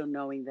 but also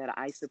knowing that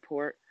I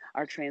support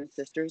our trans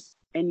sisters,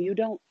 and you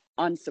don't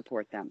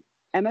unsupport them.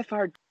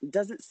 MFR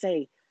doesn't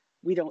say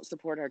we don't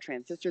support our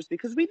trans sisters,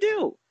 because we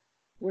do.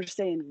 We're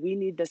saying we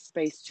need this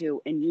space too,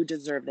 and you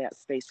deserve that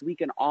space. We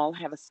can all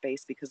have a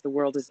space because the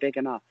world is big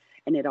enough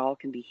and it all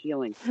can be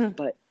healing.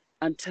 But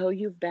until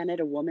you've been at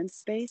a woman's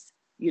space,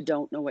 you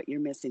don't know what you're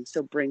missing.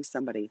 So bring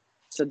somebody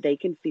so they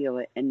can feel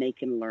it and they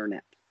can learn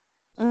it.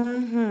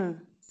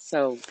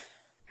 So,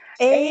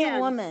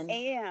 woman.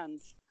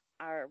 And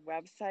our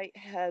website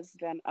has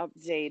been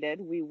updated.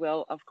 We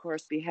will, of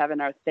course, be having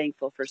our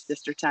Thankful for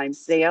Sister Time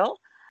sale,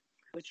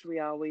 which we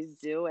always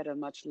do at a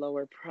much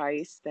lower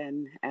price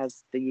than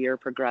as the year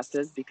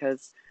progresses,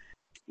 because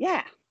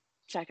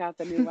check out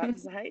the new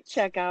website,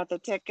 check out the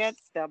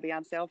tickets. They'll be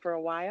on sale for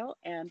a while,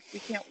 and we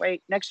can't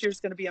wait. Next year's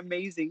going to be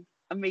amazing.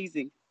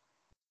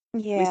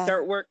 Yeah. We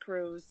start work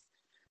cruise.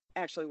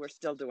 Actually, we're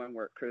still doing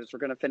work cruise. We're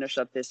going to finish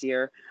up this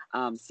year.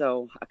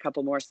 So a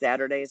couple more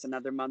Saturdays,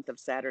 another month of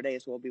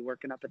Saturdays, we'll be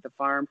working up at the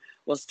farm.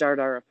 We'll start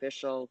our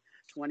official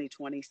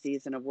 2020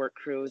 season of work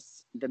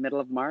cruise the middle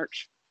of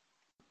March.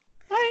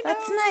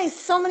 That's nice.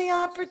 So many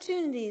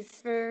opportunities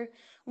for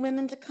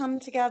women to come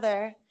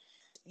together.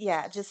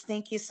 Yeah, just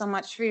thank you so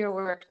much for your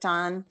work,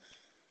 Dawn.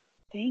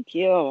 Thank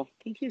you.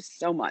 Thank you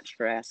so much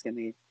for asking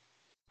me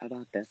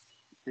about this.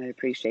 I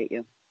appreciate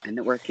you and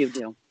the work you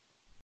do.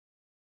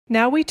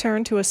 Now we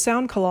turn to a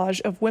sound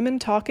collage of women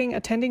talking,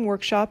 attending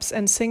workshops,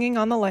 and singing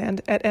on the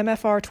land at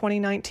MFR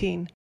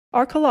 2019.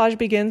 Our collage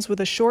begins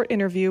with a short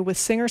interview with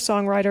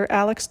singer-songwriter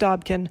Alex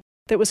Dobkin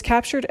that was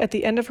captured at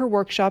the end of her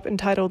workshop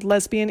entitled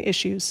Lesbian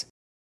Issues.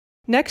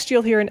 Next,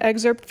 you'll hear an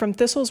excerpt from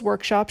Thistle's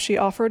workshop she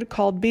offered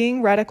called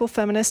Being Radical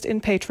Feminist in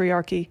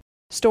Patriarchy,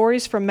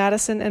 Stories from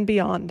Madison and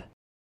Beyond.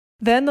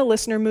 Then the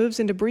listener moves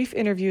into brief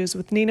interviews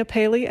with Nina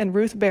Paley and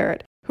Ruth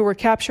Barrett, who were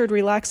captured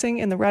relaxing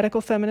in the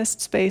radical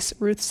feminist space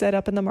Ruth set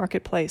up in the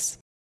marketplace.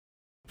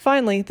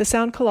 Finally, the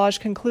sound collage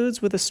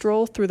concludes with a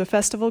stroll through the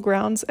festival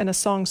grounds and a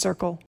song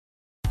circle.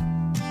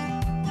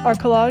 Our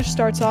collage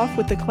starts off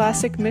with the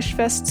classic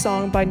Mishfest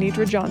song by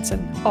Nidra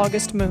Johnson,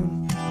 August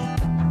Moon.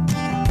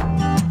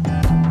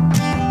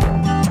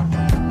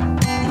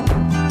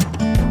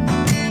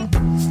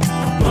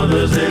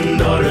 Mothers and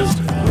daughters,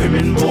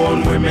 women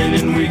born women,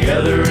 and we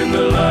gather in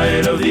the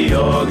light of the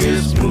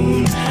August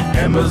moon.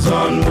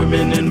 Amazon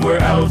women, and we're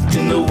out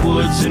in the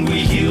woods, and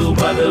we heal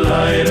by the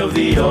light of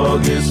the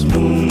August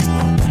moon.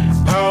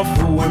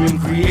 Powerful women,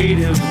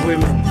 creative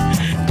women,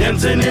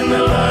 dancing in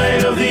the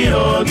light of the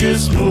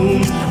August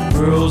moon.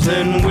 Girls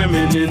and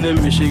women in the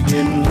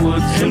Michigan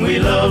woods, and we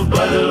love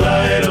by the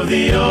light of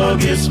the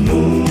August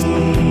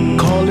moon.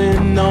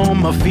 Calling all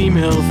my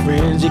female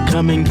friends, you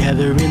come and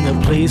gather in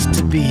the place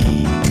to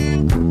be.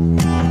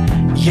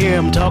 Yeah,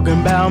 I'm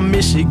talking about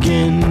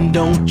Michigan.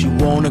 Don't you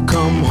wanna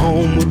come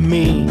home with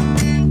me?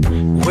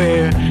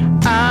 Where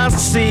I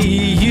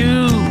see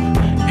you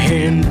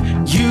and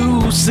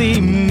you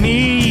see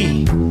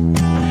me.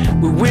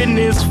 We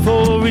witness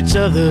for each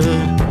other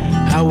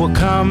our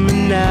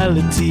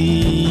commonality,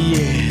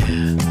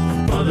 yeah.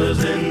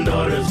 Mothers and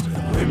daughters,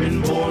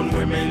 women born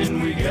women,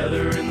 and we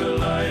gather in the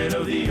light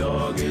of the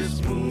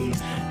August moon.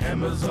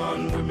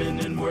 Amazon women,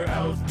 and we're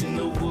out in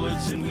the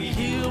woods, and we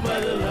heal by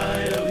the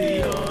light of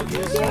the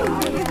August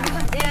moon.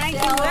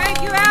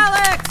 Thank you,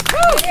 Alex. Woo.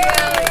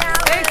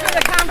 Thanks for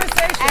the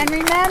conversation. And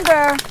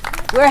remember,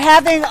 we're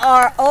having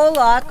our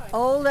OLOC,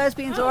 Old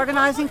Lesbians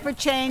Organizing for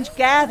Change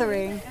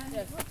gathering,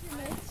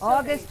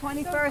 August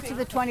 21st to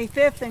the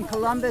 25th in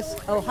Columbus,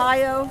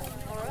 Ohio.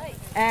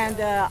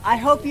 And I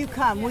hope you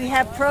come. We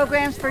have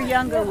programs for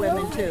younger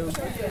women, too.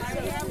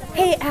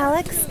 Hey,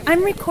 Alex,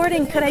 I'm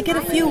recording. Could I get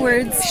a few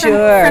words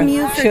from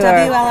you for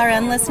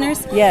WLRN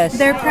listeners? Yes.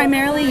 They're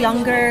primarily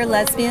younger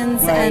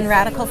lesbians and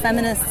radical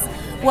feminists.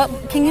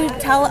 Can you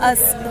tell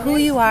us who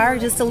you are,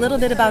 just a little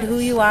bit about who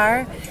you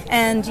are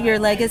and your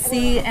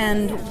legacy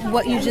and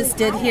what you just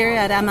did here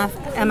at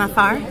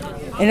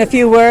MFR? In a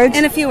few words?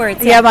 In a few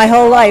words, yeah. My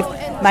whole life.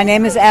 My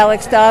name is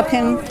Alex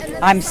Dobkin.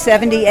 I'm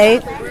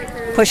 78,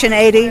 pushing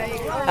 80.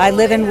 I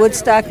live in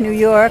Woodstock, New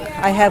York.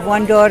 I have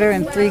one daughter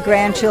and 3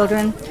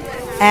 grandchildren.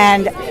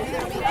 And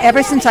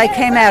ever since I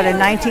came out in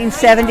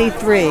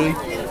 1973,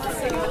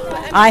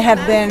 I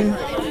have been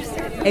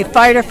a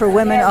fighter for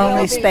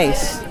women-only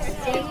space.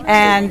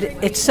 And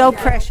it's so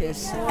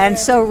precious and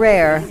so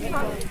rare,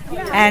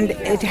 and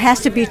it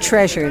has to be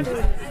treasured.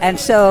 And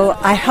so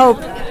I hope,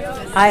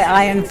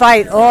 I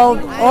invite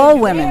all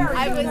women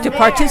to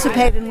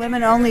participate in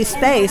women-only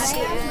space,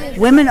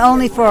 women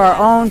only for our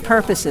own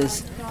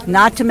purposes,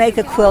 not to make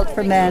a quilt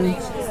for men,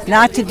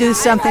 not to do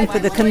something for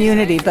the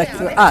community, but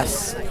for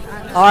us,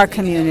 our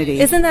community.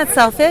 Isn't that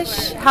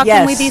selfish? How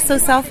can we be so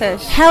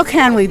selfish? How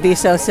can we be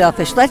so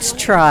selfish? Let's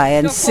try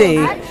and see.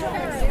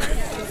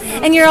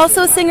 And you're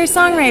also a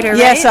singer-songwriter, right?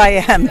 Yes, I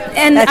am.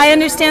 And I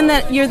understand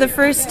that you're the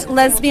first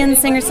lesbian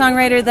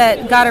singer-songwriter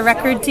that got a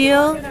record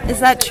deal.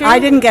 Is that true? I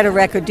didn't get a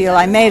record deal.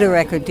 I made a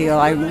record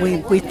deal.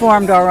 We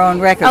formed our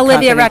own record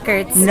Olivia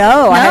company. Records.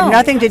 No, I had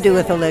nothing to do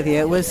with Olivia.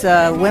 It was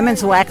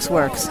Women's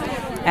Waxworks.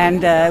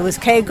 And it was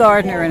Kay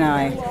Gardner and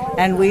I.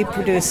 And we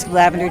produced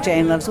Lavender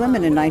Jane Loves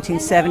Women in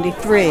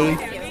 1973.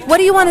 What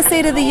do you want to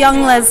say to the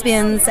young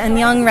lesbians and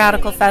young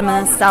radical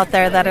feminists out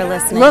there that are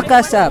listening? Look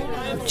us up.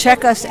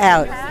 Check us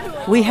out.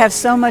 We have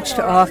so much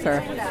to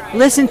offer.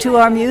 Listen to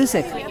our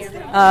music.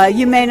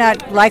 You may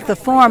not like the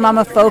form. I'm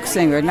a folk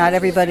singer. Not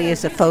everybody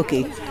is a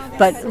folkie.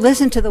 But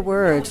listen to the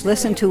words.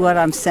 Listen to what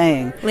I'm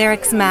saying.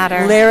 Lyrics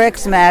matter.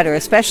 Lyrics matter,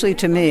 especially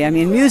to me. I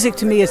mean, music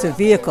to me is a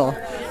vehicle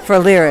for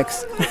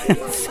lyrics.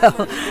 So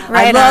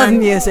I love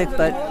music,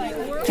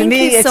 but to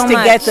me it's to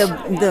get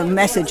the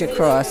message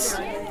across.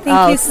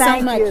 Thank you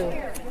so much.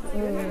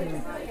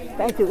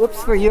 Thank you.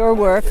 Oops, for your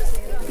work.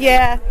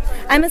 Yeah.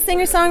 I'm a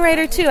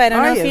singer-songwriter too. I don't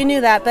Are know you? if you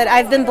knew that, but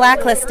I've been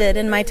blacklisted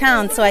in my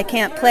town, so I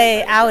can't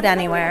play out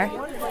anywhere.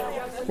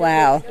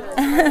 Wow.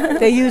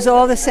 They use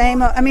all the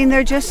same. I mean,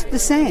 they're just the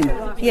same.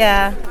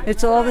 Yeah.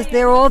 It's all.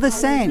 They're all the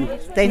same.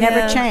 They never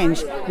Yeah.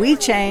 change. We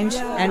change,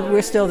 and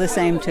we're still the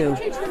same too.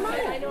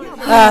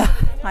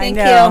 I Thank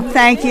know. you.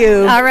 Thank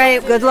you. All right.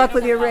 Good luck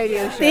with your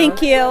radio show.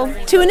 Thank you.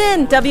 Tune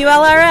in,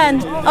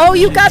 WLRN. Oh,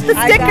 you got the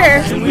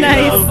sticker.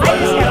 Nice.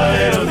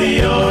 Of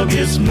the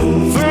August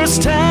moon.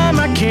 First time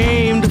I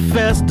came to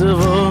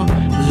festival,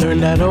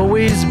 learned I'd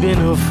always been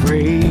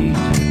afraid.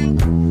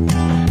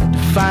 To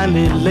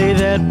finally lay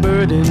that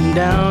burden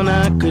down,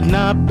 I could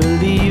not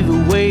believe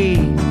the weight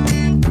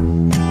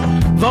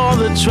of all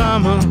the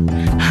trauma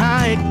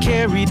I had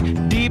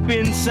carried deep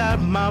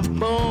inside my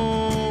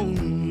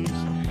bones.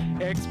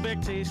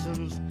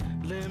 Expectations,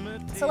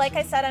 limitations. So like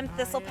I said, I'm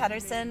Thistle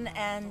Pedersen,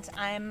 and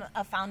I'm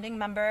a founding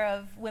member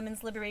of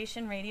Women's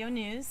Liberation Radio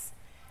News.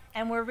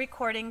 And we're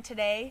recording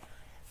today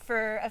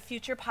for a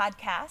future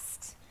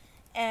podcast.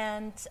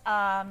 And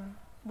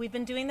we've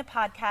been doing the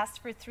podcast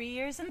for 3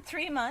 years and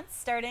 3 months,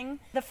 starting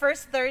the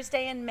first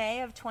Thursday in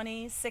May of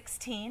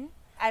 2016.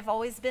 I've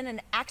always been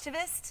an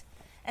activist,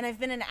 and I've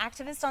been an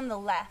activist on the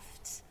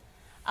left.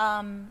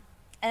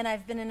 And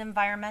I've been an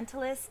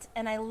environmentalist,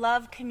 and I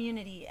love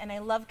community, and I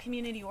love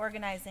community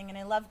organizing, and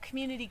I love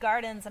community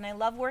gardens, and I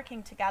love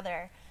working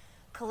together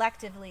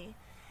collectively.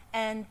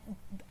 And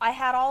I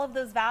had all of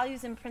those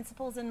values and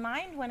principles in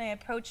mind when I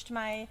approached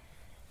my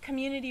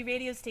community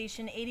radio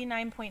station,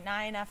 89.9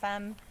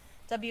 FM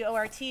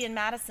WORT in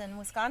Madison,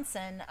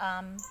 Wisconsin,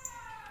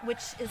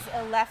 which is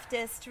a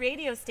leftist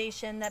radio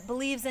station that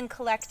believes in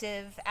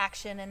collective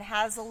action and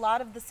has a lot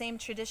of the same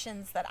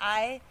traditions that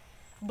I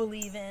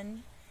believe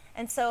in.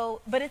 And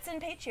so, but it's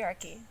in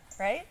patriarchy,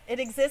 right? It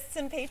exists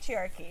in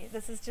patriarchy.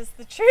 This is just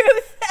the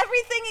truth.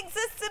 Everything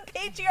exists in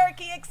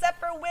patriarchy except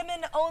for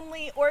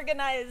women-only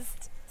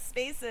organized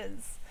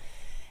spaces.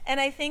 And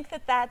I think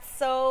that that's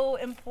so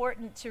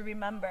important to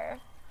remember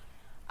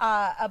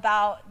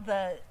about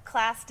the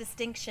class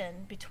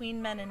distinction between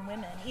men and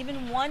women.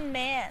 Even one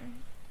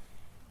man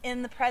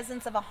in the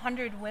presence of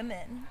 100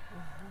 women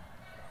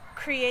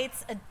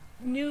creates a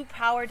new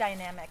power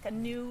dynamic, a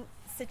new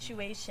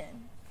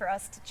situation for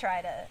us to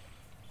try to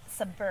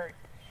subvert.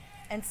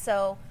 And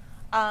so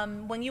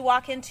when you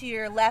walk into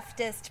your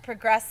leftist,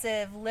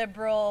 progressive,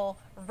 liberal,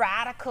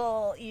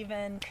 radical,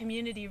 even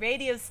community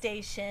radio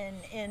station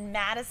in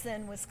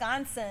Madison,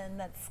 Wisconsin,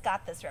 that's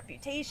got this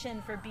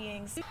reputation for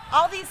being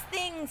all these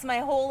things my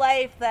whole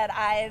life that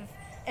I've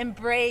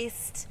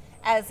embraced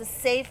as a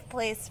safe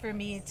place for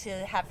me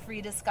to have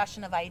free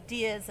discussion of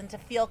ideas and to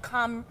feel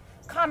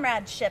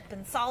comradeship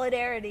and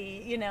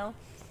solidarity, you know.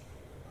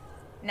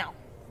 No.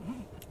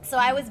 So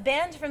I was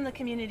banned from the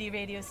community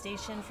radio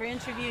station for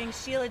interviewing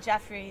Sheila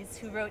Jeffries,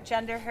 who wrote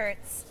Gender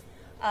Hurts,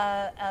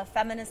 a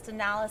feminist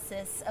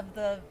analysis of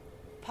the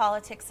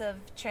politics of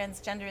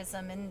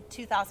transgenderism. In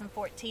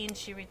 2014,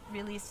 she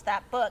released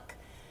that book.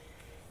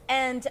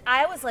 And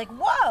I was like,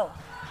 whoa,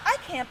 I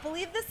can't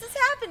believe this is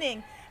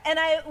happening. And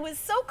I was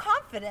so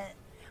confident.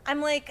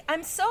 I'm like,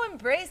 I'm so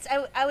embraced.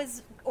 I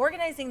was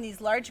organizing these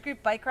large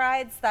group bike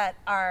rides that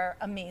are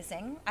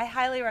amazing. I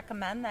highly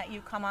recommend that you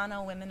come on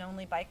a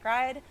women-only bike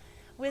ride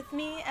with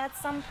me at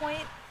some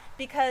point,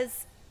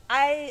 because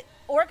I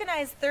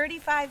organized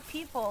 35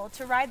 people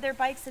to ride their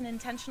bikes in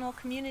intentional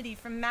community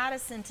from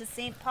Madison to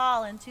St.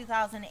 Paul in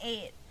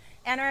 2008.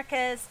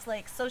 Anarchists,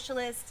 like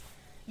socialists,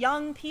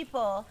 young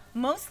people,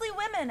 mostly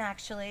women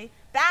actually,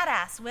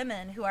 badass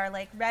women who are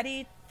like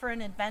ready for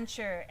an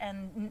adventure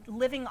and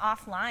living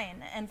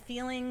offline and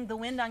feeling the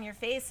wind on your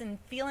face and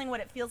feeling what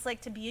it feels like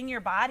to be in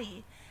your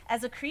body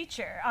as a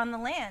creature on the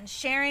land,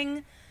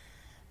 sharing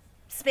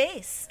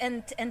space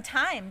and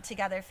time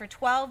together for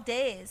 12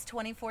 days,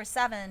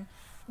 24/7,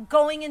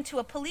 going into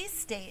a police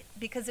state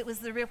because it was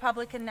the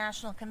Republican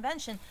National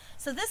Convention.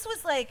 So this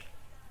was like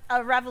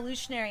a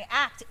revolutionary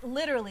act,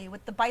 literally,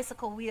 with the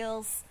bicycle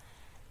wheels.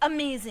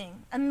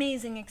 Amazing,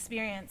 amazing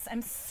experience.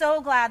 I'm so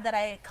glad that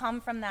I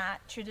come from that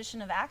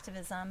tradition of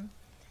activism.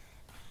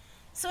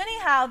 So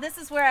anyhow, this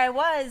is where I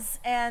was,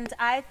 and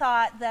I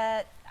thought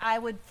that I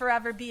would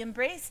forever be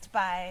embraced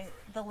by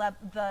the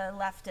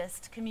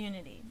leftist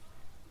community.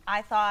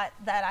 I thought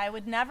that I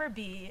would never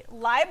be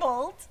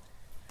libeled.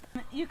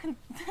 You can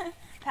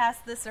pass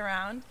this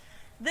around.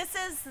 This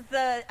is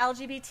the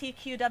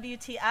LGBTQ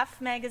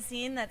WTF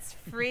magazine that's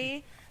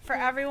free for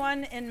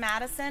everyone in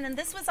Madison. And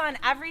this was on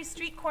every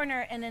street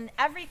corner and in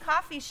every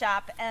coffee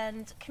shop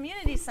and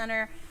community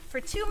center for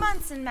 2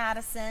 months in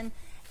Madison.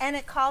 And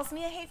it calls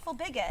me a hateful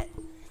bigot.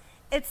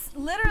 It's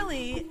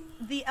literally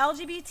the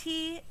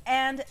LGBT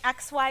and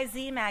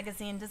XYZ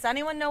magazine. Does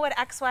anyone know what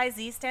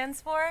XYZ stands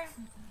for?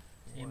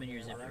 Examine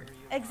your zipper.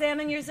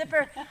 Examine your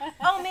zipper.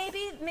 Oh,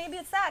 maybe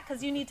it's that,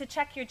 because you need to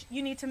check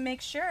you need to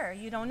make sure.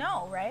 You don't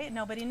know, right?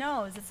 Nobody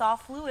knows. It's all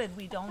fluid.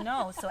 We don't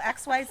know. So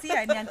XYZ,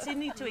 I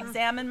need to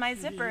examine my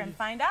zipper and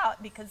find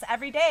out, because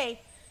every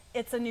day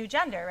it's a new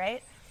gender,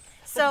 right?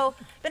 So,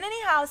 but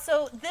anyhow,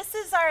 so this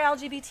is our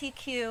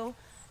LGBTQ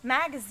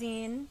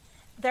magazine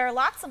there are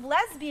lots of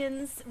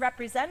lesbians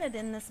represented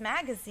in this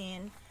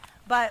magazine,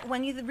 but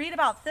when you read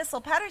about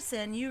Thistle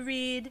Pedersen, you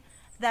read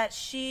that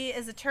she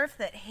is a TERF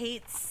that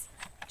hates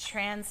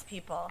trans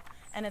people,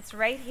 and it's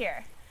right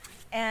here.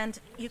 And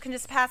you can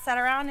just pass that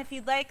around if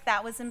you'd like.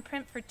 That was in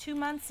print for 2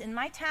 months in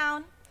my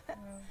town.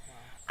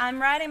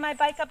 I'm riding my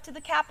bike up to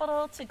the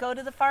Capitol to go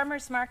to the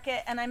farmer's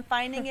market, and I'm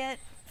finding it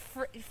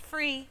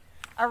free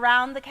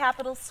around the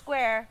Capitol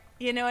Square.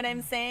 You know what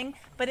I'm saying?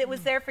 But it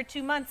was there for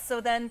 2 months, so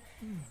then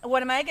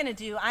what am I going to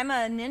do? I'm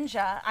a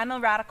ninja. I'm a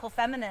radical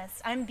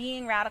feminist. I'm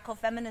being radical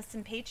feminist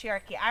in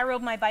patriarchy. I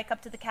rode my bike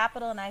up to the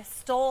Capitol, and I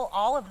stole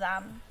all of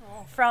them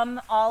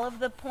from all of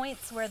the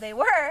points where they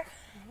were.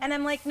 And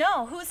I'm like,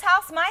 no, whose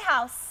house? My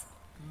house.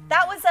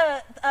 That was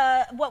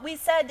what we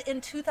said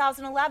in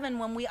 2011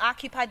 when we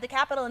occupied the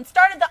Capitol and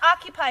started the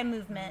Occupy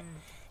movement.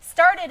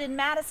 Started in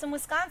Madison,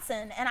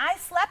 Wisconsin, and I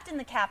slept in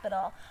the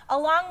Capitol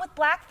along with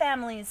black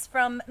families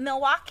from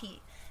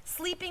Milwaukee,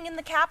 sleeping in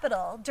the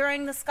Capitol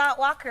during the Scott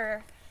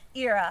Walker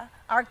era,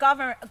 our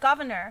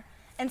governor.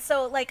 And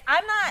so, like,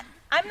 I'm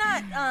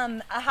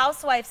not a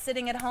housewife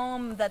sitting at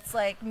home that's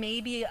like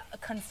maybe a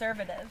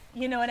conservative.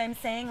 You know what I'm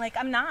saying? Like,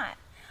 I'm not.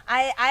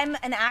 I'm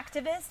an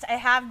activist. I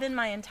have been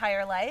my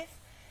entire life.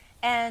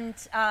 And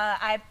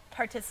I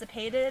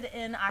participated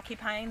in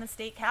occupying the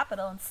state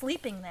capitol and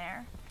sleeping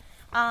there.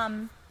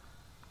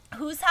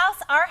 Whose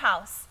house? Our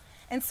house.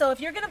 And so if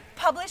you're going to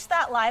publish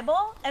that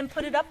libel and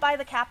put it up by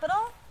the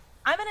Capitol,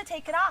 I'm going to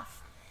take it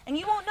off. And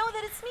you won't know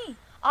that it's me.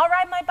 I'll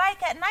ride my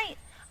bike at night.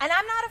 And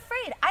I'm not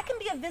afraid. I can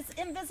be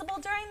invisible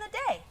during the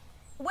day.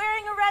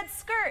 Wearing a red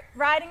skirt,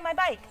 riding my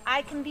bike.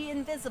 I can be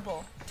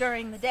invisible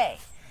during the day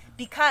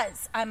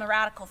because I'm a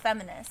radical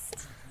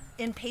feminist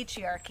in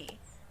patriarchy.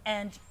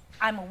 And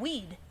I'm a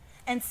weed.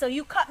 And so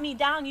you cut me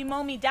down, you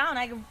mow me down,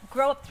 I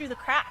grow up through the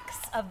cracks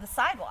of the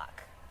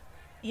sidewalk,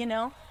 you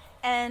know?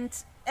 And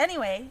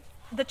anyway,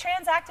 the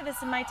trans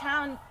activists in my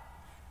town,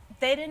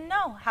 they didn't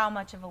know how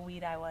much of a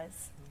weed I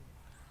was.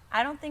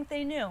 I don't think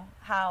they knew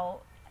how,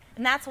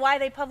 and that's why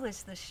they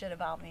published this shit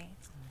about me.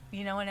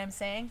 You know what I'm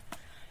saying?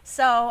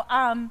 So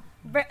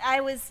I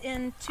was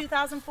in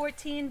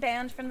 2014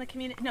 banned from the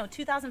community,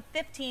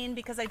 2015,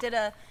 because I did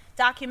a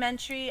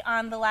documentary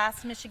on the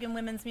last Michigan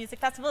Women's Music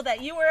Festival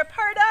that you were a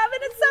part of,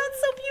 and it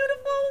sounds so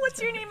beautiful. What's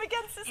your name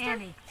again, sister?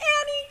 Annie.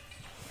 Annie.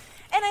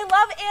 And I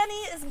love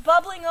Annie is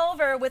bubbling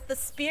over with the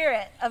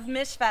spirit of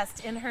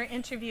Mishfest in her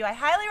interview. I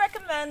highly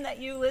recommend that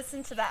you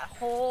listen to that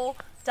whole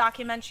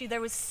documentary.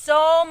 There was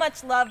so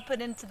much love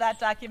put into that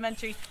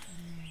documentary.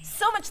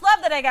 So much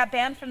love that I got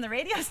banned from the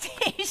radio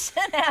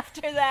station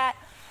after that.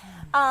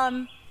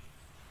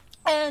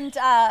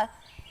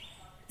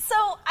 So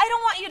I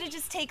don't want you to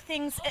just take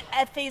things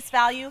at face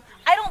value.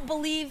 I don't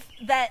believe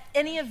that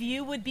any of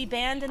you would be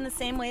banned in the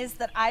same ways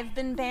that I've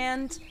been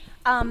banned.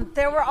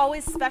 There were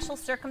always special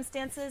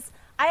circumstances.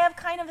 I have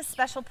kind of a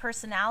special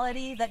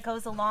personality that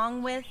goes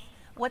along with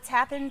what's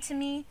happened to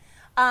me.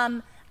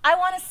 I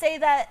want to say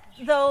that,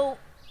 though,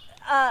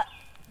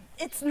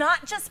 it's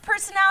not just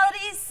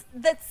personalities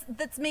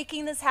that's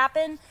making this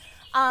happen.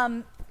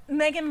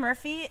 Meghan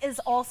Murphy is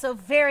also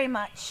very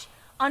much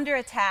under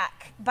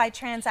attack by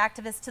trans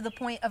activists to the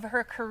point of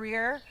her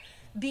career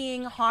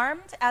being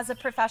harmed as a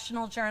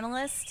professional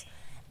journalist.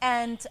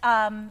 And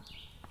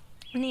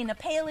Nina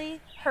Paley,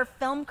 her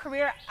film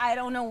career, I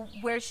don't know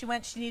where she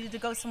went. She needed to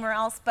go somewhere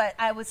else, but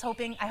I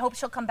hope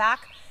she'll come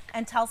back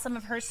and tell some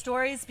of her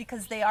stories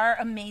because they are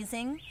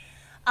amazing.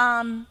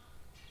 Laura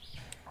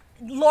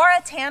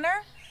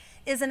Tanner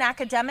is an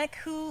academic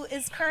who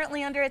is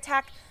currently under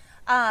attack.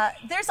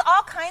 There's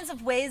all kinds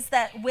of ways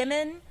that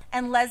women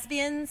and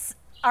lesbians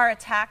are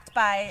attacked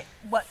by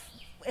what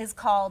is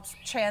called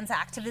trans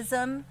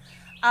activism.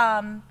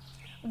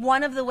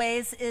 One of the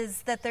ways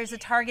is that there's a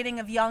targeting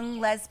of young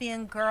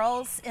lesbian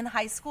girls in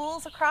high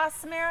schools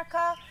across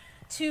America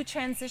to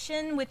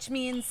transition, which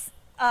means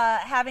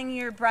having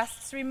your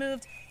breasts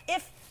removed.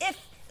 If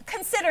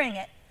considering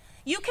it,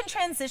 you can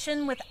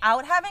transition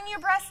without having your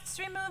breasts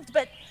removed,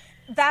 but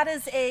that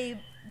is a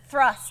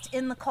thrust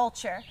in the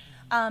culture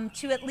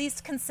to at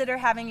least consider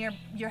having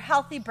your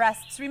healthy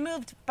breasts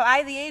removed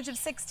by the age of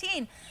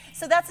 16.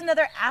 So that's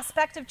another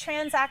aspect of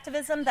trans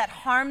activism that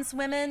harms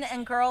women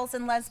and girls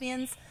and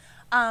lesbians.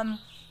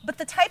 But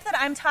the type that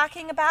I'm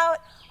talking about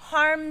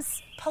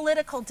harms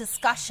political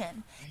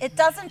discussion. It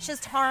doesn't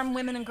just harm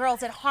women and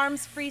girls, it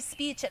harms free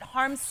speech, it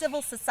harms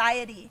civil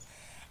society.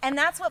 And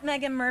that's what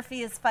Meghan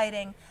Murphy is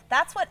fighting.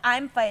 That's what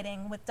I'm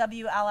fighting with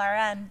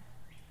WLRN.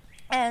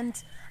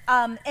 And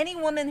any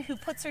woman who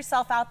puts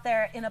herself out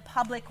there in a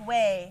public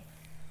way,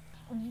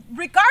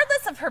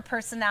 regardless of her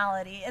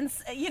personality, and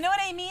you know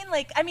what I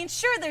mean?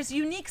 Sure, there's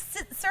unique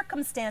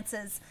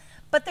circumstances,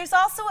 but there's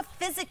also a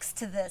physics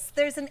to this.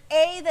 There's an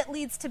A that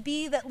leads to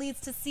B, that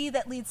leads to C,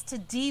 that leads to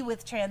D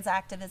with trans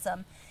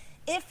activism.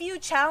 If you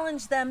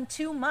challenge them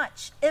too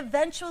much,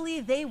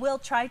 eventually they will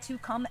try to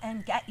come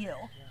and get you.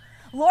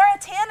 Laura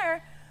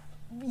Tanner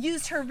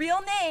used her real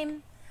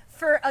name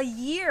for a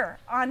year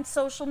on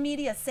social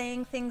media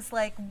saying things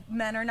like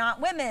men are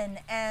not women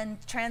and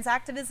trans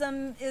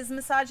activism is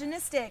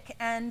misogynistic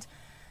and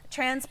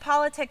trans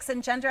politics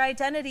and gender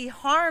identity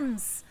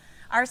harms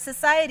our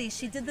society.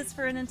 She did this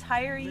for an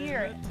entire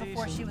year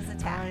before she was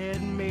attacked. I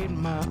had made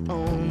my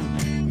own.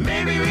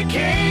 Maybe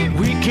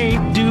we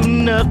can't do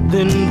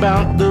nothing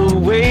about the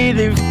way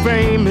they're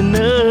framing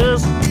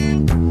us.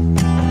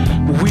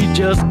 We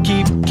just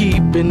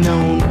keeping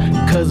on,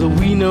 'cause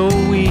we know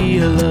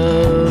we are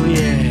love,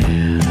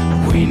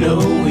 yeah. We know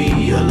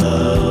we are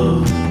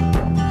love.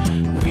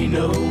 We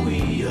know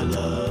we are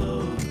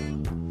love.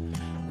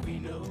 We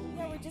know.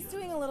 Yeah, we're just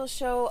doing a little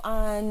show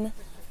on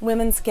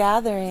women's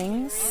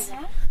gatherings.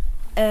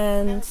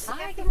 And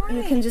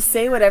you can just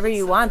say whatever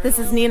you want. This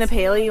is Nina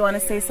Paley. You want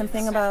to say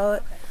something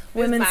about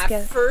women's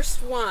gatherings?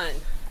 First one.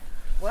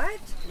 What?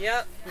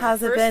 Yep.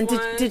 How's it been?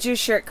 Did your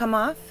shirt come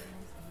off?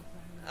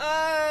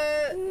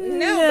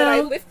 No, but I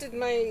lifted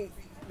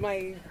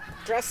my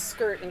dress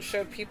skirt and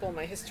showed people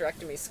my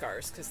hysterectomy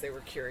scars because they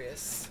were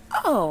curious.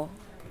 Oh,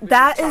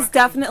 that is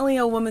definitely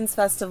a women's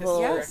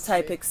festival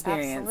type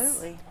experience.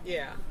 Absolutely.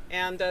 Yeah,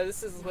 and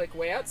this is like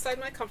way outside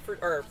my comfort,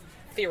 or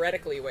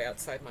theoretically way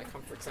outside my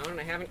comfort zone, and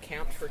I haven't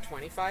camped for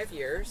 25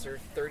 years or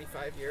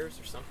 35 years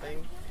or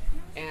something,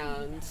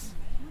 and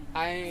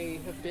I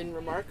have been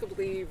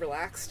remarkably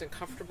relaxed and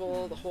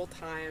comfortable the whole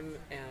time,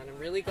 and I'm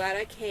really glad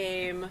I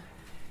came.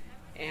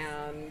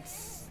 And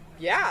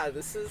yeah,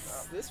 this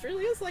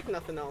really is like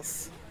nothing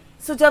else.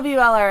 So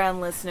WLRN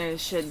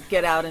listeners should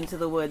get out into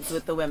the woods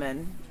with the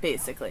women,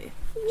 basically.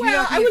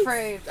 Well, I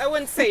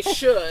wouldn't say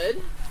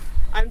should.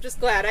 I'm just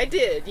glad I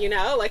did, you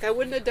know? Like, I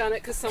wouldn't have done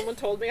it because someone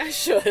told me I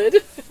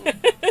should.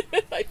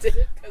 I did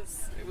it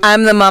because...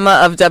 I'm the mama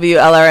of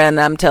WLRN.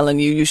 I'm telling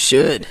you, you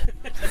should.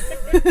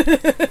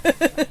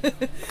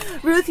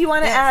 Ruth, you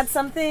want to add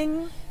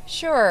something?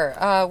 Sure.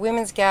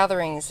 Women's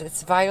gatherings.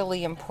 It's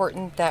vitally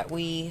important that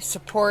we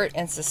support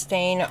and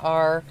sustain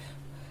our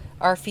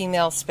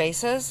female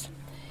spaces.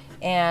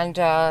 And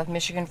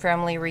Michigan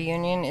Family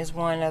Reunion is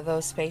one of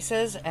those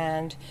spaces.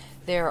 And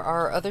there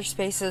are other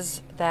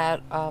spaces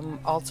that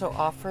also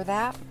offer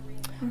that.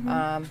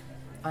 Mm-hmm.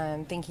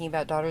 I'm thinking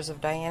about Daughters of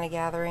Diana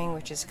Gathering,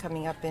 which is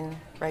coming up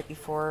right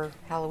before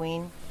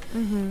Halloween.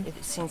 Mm-hmm.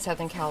 It's in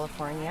Southern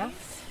California.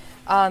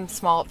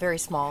 Very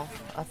small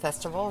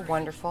festival,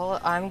 wonderful.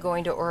 I'm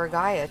going to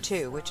Oragaya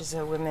too, which is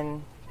a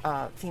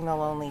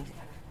female-only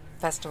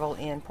festival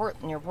near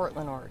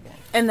Portland, Oregon.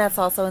 And that's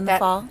also in the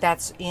fall?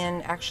 That's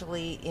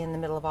actually in the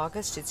middle of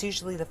August. It's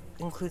usually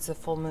includes the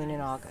full moon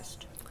in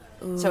August.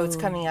 Ooh. So it's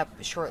coming up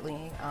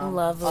shortly.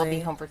 Lovely. I'll be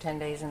home for 10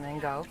 days and then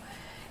go.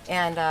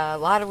 And a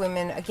lot of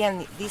women,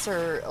 again,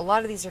 a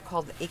lot of these are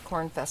called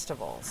Acorn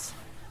Festivals.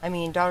 I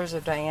mean, Daughters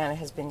of Diana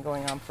has been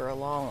going on for a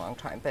long, long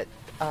time, but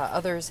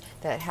others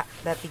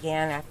that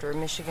began after a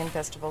Michigan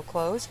festival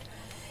closed.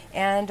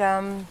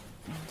 And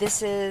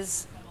this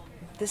is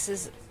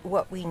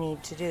what we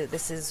need to do.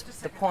 This is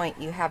the point.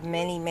 You have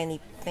many,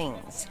 many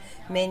things,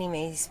 many,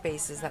 many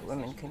spaces that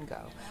women can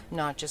go,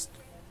 not just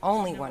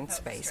only one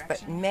space,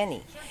 but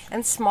many.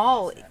 And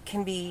small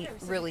can be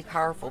really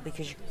powerful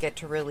because you get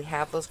to really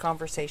have those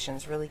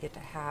conversations, really get to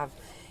have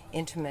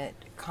intimate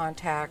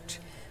contact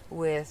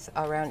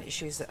around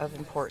issues of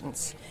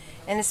importance,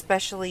 and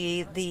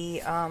especially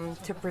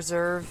to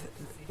preserve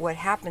what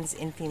happens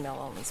in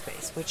female-only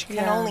space, which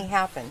can only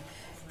happen,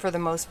 for the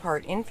most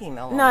part, in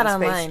female-only space. Not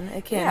online.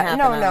 It can't happen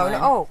online.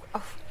 No.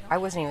 Oh, I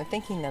wasn't even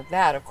thinking of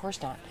that. Of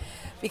course not,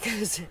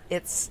 because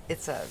it's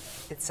a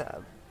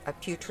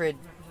putrid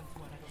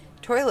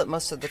toilet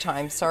most of the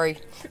time. Sorry,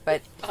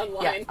 but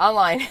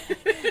online.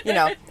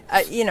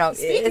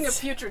 Speaking of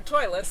putrid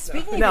toilets,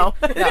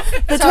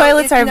 the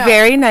toilets are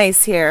very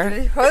nice here.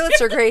 The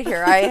toilets are great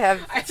here. I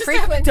have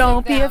frequent.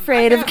 Don't be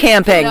afraid of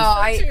camping.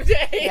 No, 2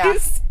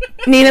 days.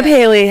 Nina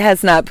Paley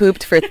has not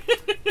pooped for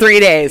 3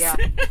 days. Yeah,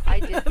 I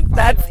did.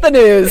 That's the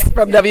news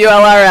from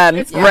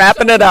WLRN.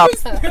 Wrapping it up.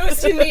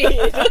 News you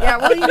need. Yeah,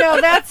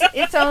 well, that's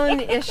its own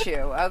issue.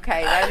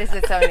 Okay, that is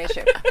its own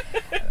issue.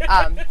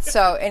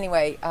 So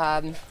anyway.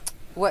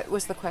 What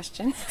was the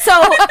question?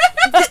 So,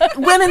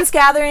 women's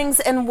gatherings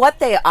and what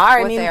they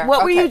are.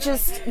 What were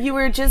you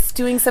were just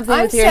doing something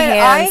with your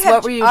hands.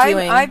 What were you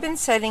doing? I've been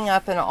setting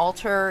up an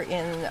altar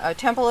in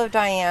Temple of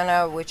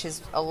Diana, which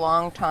is a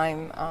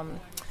long-time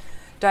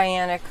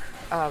Dianic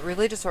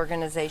religious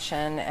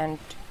organization and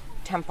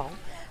temple.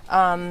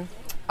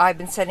 I've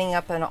been setting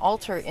up an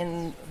altar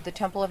in the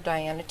Temple of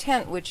Diana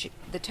tent, which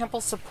the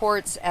temple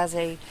supports as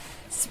a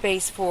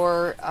space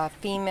for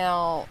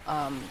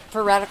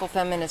for radical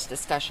feminist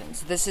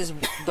discussions. This is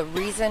the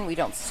reason we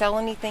don't sell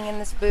anything in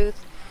this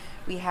booth.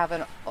 We have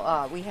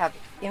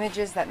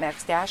images that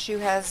Max Dashew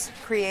has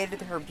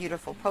created, her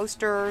beautiful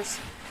posters,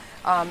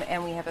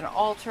 and we have an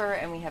altar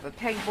and we have a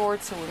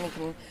pegboard so women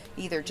can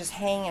either just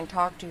hang and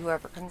talk to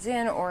whoever comes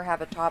in or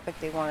have a topic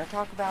they want to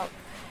talk about.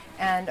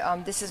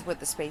 And this is what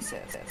the space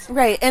is.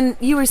 Right, and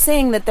you were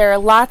saying that there are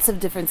lots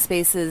of different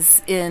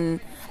spaces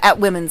at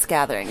women's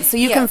gatherings. So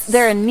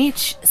there are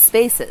niche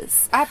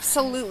spaces.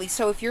 Absolutely.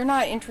 So if you're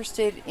not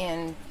interested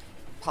in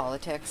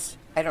politics,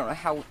 I don't know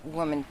how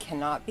women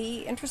cannot be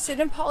interested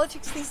in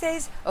politics these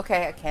days.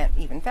 Okay, I can't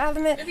even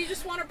fathom it. If you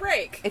just want a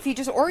break. You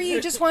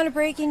just want a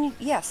break, and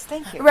yes,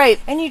 thank you. Right.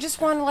 And you just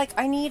want to,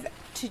 I need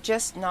to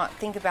just not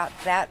think about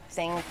that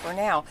thing for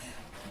now.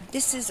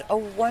 This is a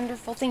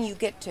wonderful thing. You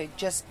get to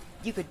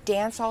you could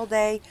dance all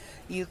day.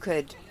 You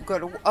could go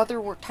to other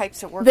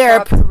types of workshops. There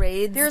are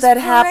parades that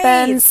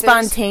happen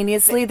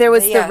spontaneously. There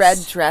was the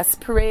red dress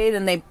parade,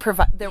 and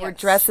there were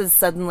dresses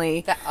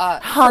suddenly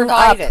hung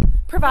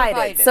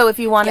provided. So if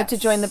you wanted to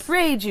join the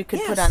parade, you could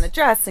put on a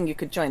dress, and you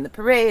could join the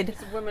parade.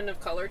 It's a women of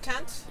color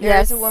tent.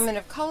 There's a women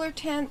of color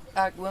tent,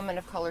 a women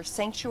of color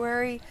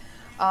sanctuary,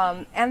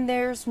 and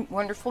there's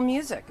wonderful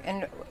music,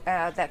 and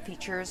that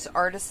features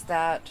artists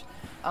that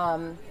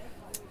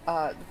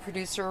the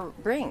producer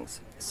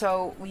brings.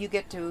 So you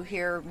get to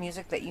hear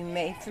music that you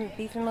may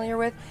be familiar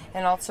with,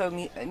 and also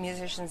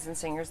musicians and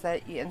singers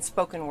and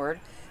spoken word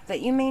that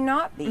you may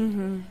not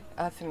be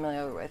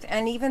familiar with.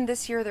 And even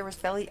this year there was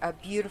a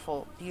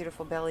beautiful,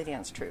 beautiful belly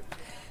dance troupe.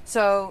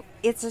 So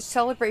it's a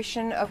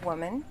celebration of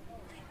women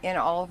in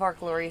all of our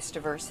glorious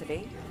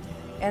diversity.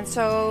 And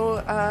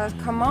so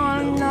come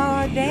on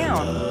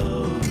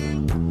down.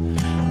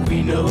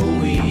 We know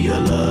we are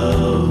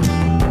loved.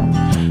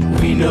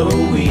 We know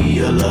we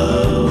are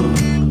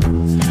loved.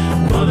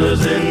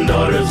 Mothers and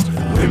daughters,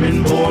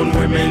 women born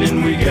women,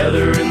 and we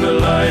gather in the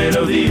light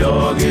of the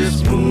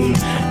August moon.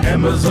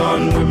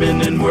 Amazon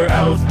women, and we're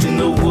out in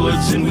the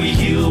woods, and we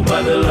heal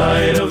by the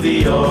light of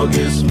the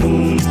August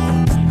moon.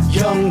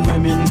 Young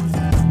women,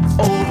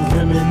 old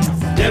women,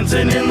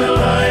 dancing in the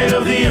light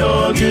of the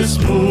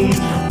August moon.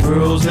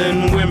 Girls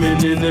and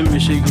women in the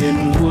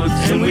Michigan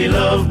woods, and we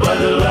love by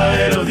the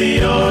light of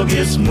the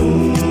August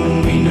moon.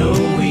 We know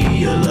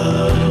we are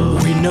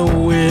loved. We know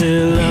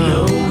we're loved. We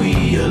know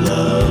we are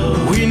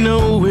loved. We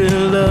know we're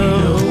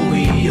loved. We know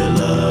we are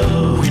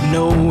loved. We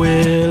know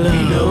we're loved.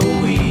 We know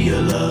we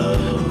are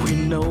loved. We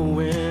know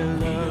we're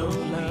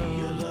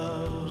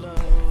loved.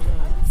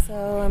 So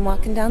I'm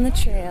walking down the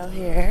trail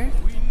here.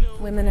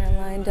 Women are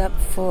lined up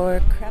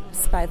for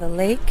Crepes by the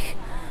Lake.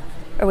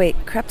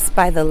 Crepes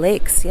by the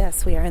Lakes.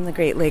 Yes, we are in the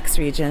Great Lakes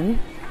region.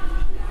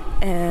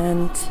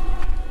 And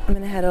I'm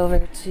going to head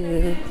over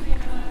to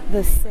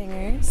the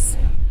singers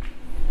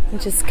and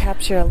just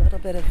capture a little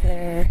bit of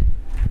their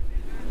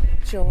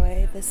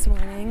joy this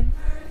morning.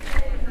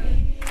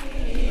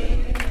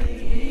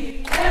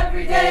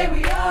 Every day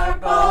we are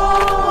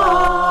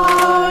born.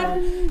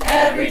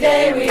 Every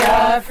day we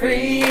are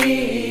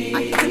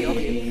free.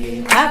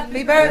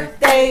 Happy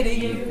birthday to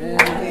you.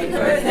 Happy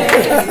birthday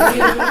to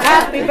you.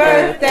 Happy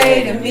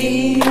birthday to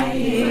me.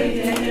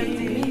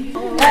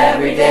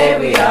 Every day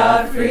we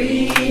are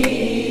free.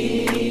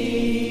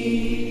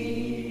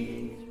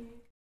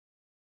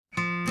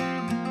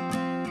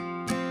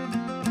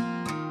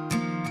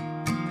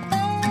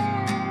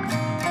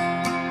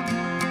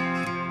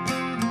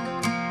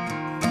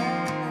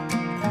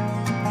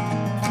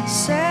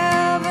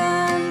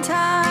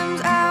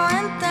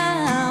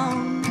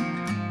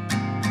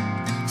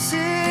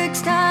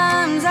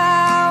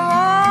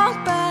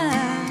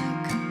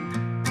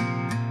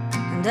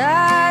 And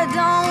I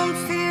don't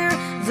fear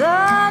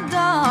the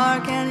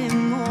dark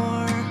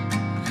anymore,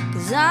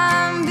 'cause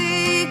I'm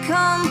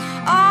become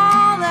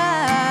all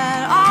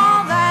that,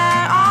 all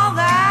that, all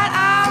that.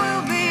 I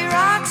will be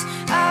rocks,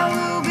 I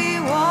will be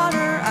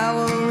water, I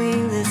will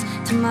leave this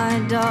to my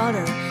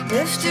daughter.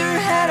 Lift your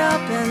head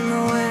up in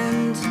the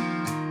wind.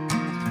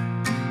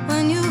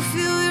 When you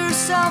feel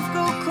yourself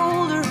grow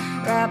colder,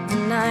 wrap the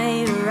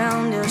night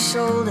around your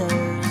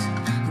shoulders.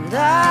 And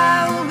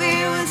I will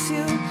be with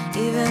you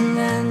even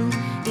then,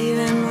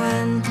 even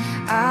when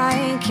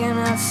I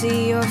cannot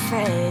see your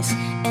face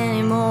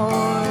anymore.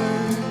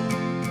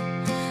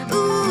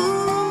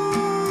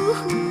 Ooh.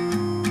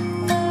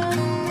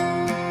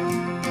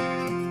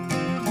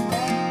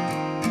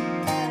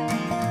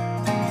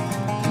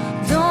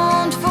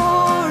 Don't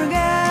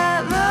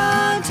forget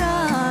the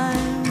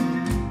time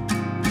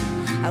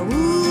I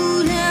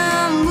wooed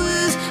him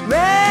with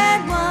red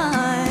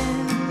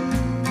wine.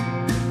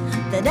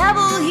 The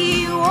devil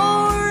he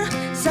wore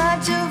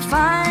such a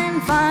fine,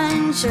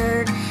 fine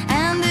shirt,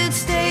 and it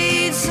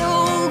stayed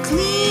so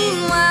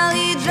clean while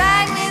he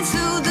dragged me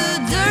through the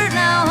dirt.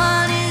 Now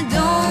honey,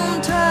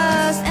 don't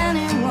trust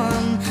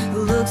anyone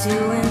who looks you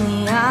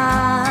in the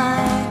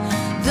eye.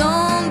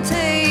 Don't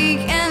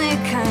take any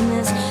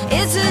kindness,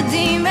 it's a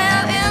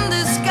demon in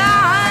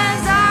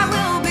disguise. I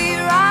will be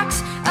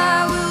rocks,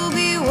 I will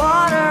be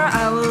water,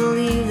 I will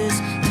leave this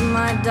to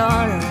my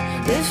daughter.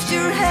 Lift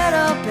your head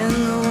up in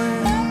the wind.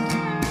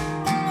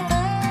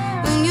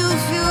 When you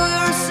feel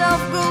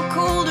yourself grow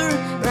colder,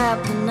 wrap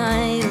the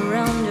night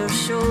around your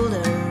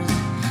shoulders.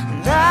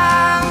 And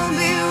I will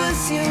be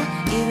with you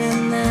even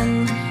then,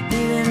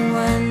 even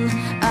when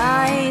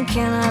I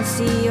cannot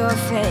see your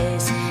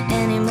face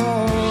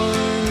anymore.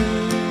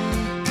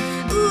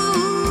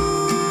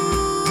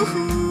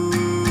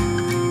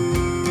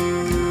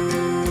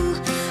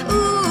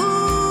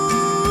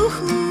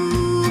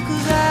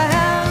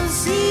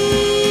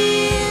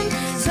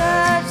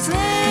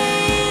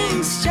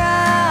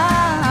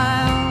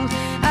 Child,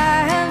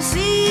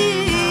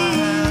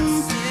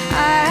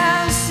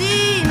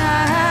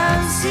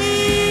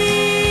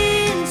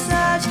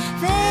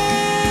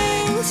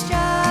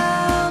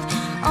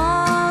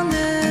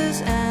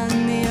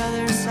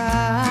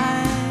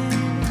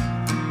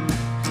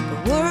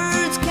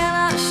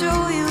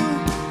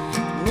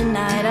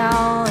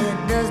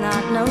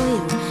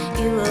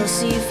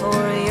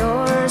 for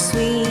your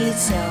sweet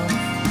self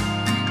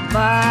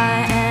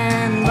by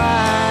and by.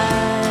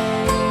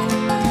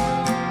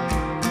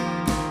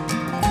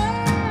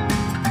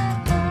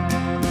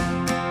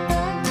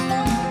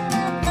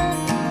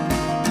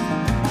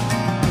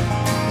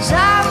 'Cause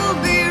I will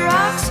be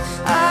rocks,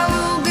 I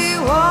will be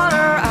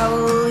water, I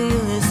will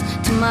leave this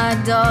to my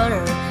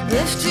daughter.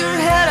 Lift your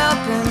head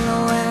up in the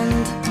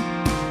wind.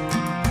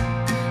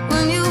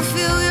 When you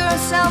feel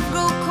yourself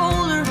grow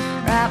colder,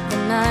 wrap the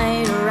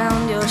night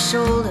around your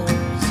shoulders.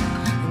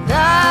 And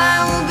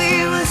I will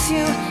be with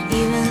you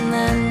even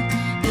then,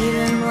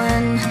 even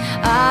when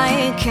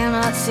I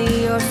cannot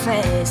see your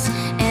face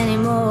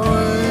anymore.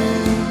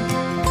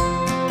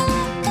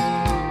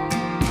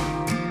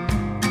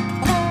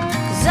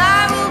 'Cause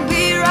I will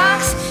be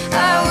rocks,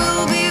 I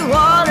will be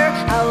water,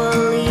 I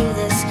will leave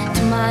this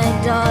to my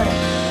daughter.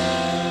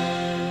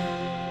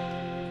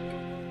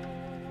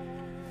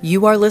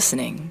 You are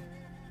listening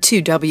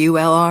to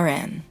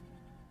WLRN.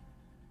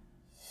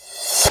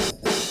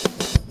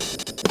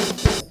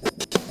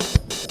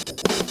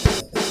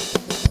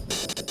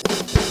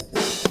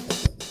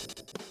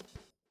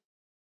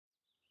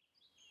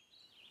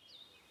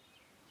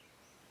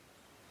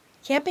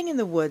 Camping in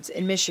the woods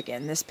in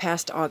Michigan this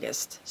past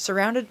August,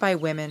 surrounded by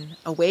women,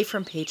 away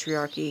from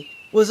patriarchy,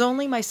 was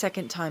only my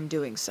second time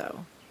doing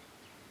so.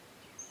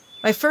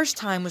 My first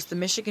time was the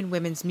Michigan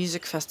Women's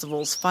Music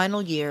Festival's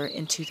final year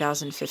in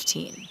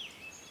 2015.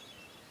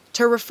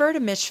 To refer to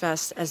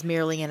Michfest as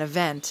merely an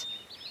event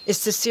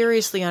is to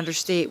seriously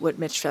understate what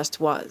Michfest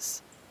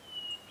was.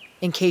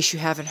 In case you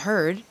haven't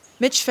heard,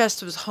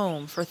 Michfest was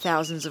home for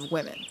thousands of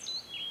women.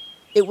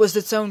 It was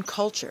its own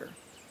culture.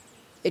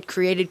 It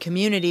created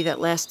community that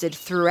lasted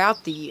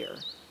throughout the year,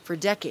 for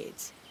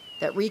decades,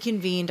 that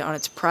reconvened on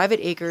its private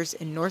acres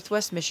in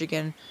northwest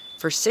Michigan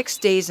for 6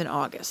 days in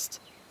August.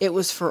 It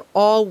was for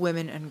all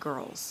women and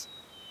girls.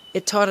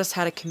 It taught us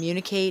how to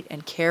communicate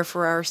and care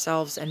for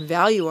ourselves and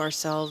value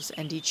ourselves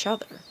and each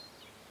other.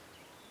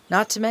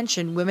 Not to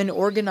mention, women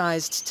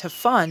organized to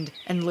fund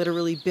and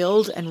literally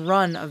build and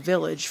run a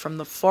village from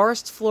the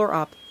forest floor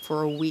up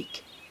for a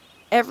week,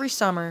 every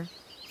summer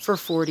for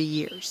 40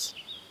 years.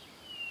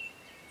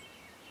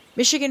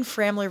 Michigan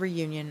Family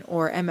Reunion,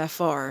 or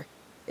MFR,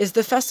 is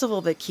the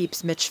festival that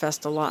keeps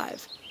Michfest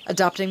alive,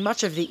 adopting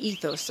much of the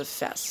ethos of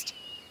Fest,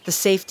 the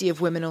safety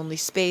of women-only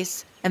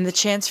space, and the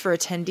chance for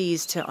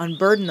attendees to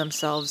unburden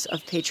themselves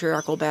of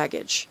patriarchal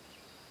baggage.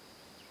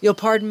 You'll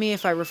pardon me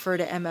if I refer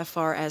to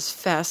MFR as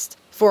Fest.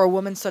 For a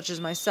woman such as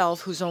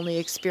myself, whose only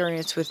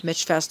experience with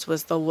Michfest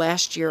was the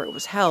last year it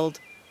was held,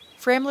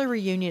 Family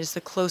Reunion is the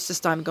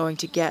closest I'm going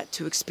to get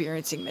to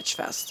experiencing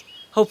Michfest,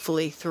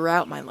 hopefully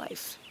throughout my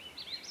life.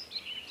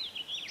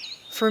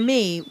 For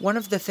me, one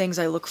of the things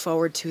I look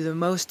forward to the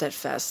most at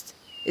Fest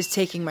is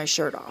taking my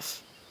shirt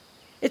off.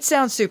 It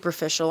sounds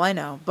superficial, I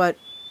know, but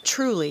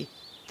truly,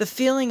 the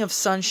feeling of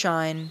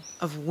sunshine,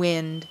 of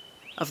wind,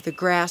 of the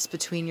grass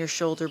between your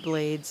shoulder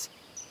blades,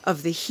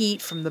 of the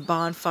heat from the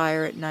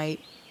bonfire at night,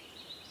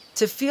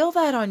 to feel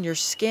that on your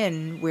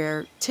skin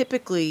where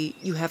typically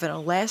you have an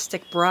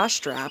elastic bra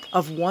strap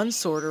of one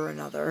sort or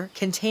another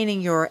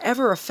containing your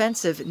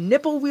ever-offensive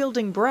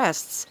nipple-wielding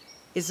breasts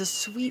is a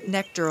sweet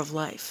nectar of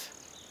life.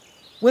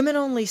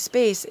 Women-only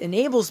space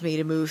enables me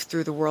to move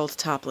through the world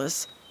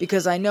topless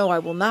because I know I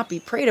will not be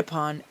preyed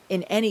upon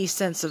in any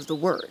sense of the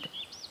word.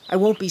 I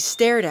won't be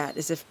stared at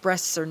as if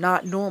breasts are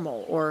not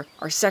normal or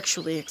are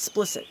sexually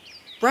explicit.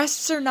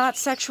 Breasts are not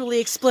sexually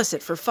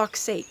explicit, for fuck's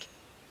sake.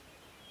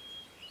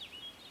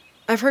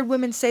 I've heard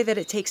women say that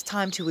it takes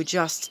time to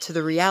adjust to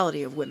the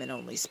reality of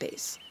women-only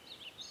space.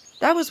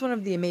 That was one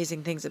of the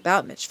amazing things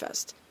about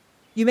Michfest.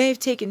 You may have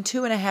taken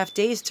 2.5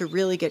 days to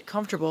really get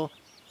comfortable,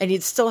 and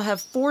you'd still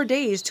have 4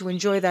 days to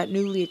enjoy that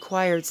newly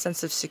acquired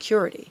sense of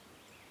security.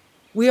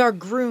 We are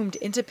groomed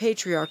into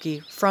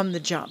patriarchy from the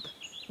jump.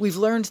 We've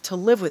learned to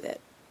live with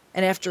it,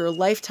 and after a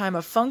lifetime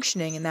of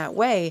functioning in that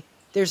way,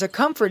 there's a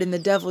comfort in the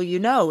devil you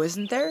know,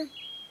 isn't there?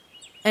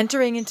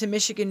 Entering into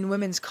Michigan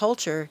women's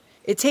culture,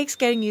 it takes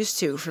getting used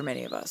to for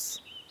many of us.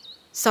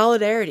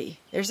 Solidarity,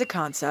 there's a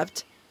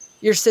concept.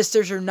 Your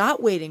sisters are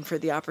not waiting for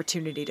the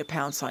opportunity to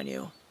pounce on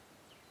you.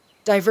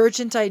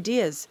 Divergent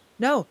ideas,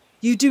 no,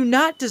 you do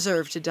not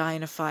deserve to die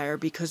in a fire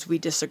because we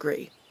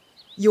disagree.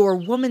 You're a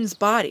woman's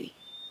body,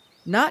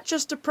 not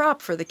just a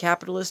prop for the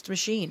capitalist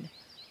machine.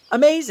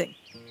 Amazing!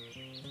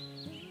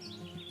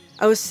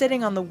 I was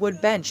sitting on the wood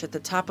bench at the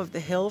top of the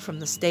hill from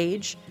the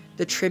stage,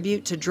 the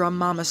tribute to Drum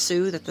Mama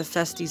Sue that the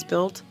Festies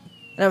built,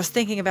 and I was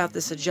thinking about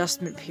this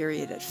adjustment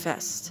period at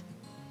Fest.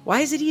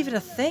 Why is it even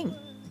a thing?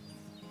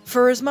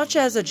 For as much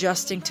as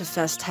adjusting to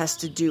Fest has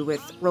to do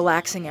with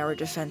relaxing our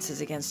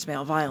defenses against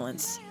male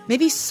violence,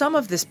 maybe some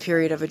of this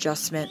period of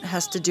adjustment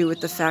has to do with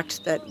the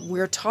fact that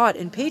we're taught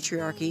in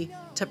patriarchy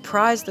to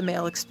prize the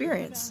male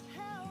experience.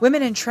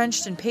 Women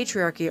entrenched in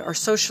patriarchy are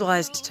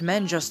socialized to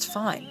men just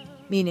fine,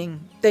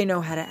 meaning they know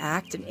how to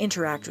act and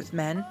interact with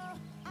men,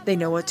 they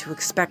know what to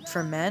expect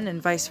from men,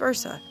 and vice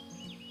versa.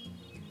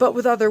 But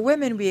with other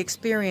women, we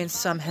experience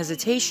some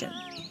hesitation.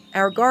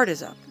 Our guard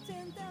is up.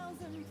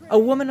 A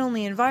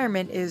woman-only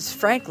environment is,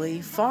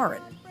 frankly,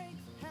 foreign.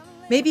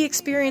 Maybe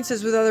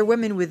experiences with other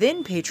women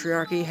within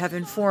patriarchy have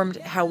informed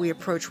how we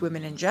approach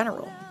women in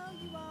general.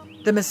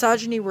 The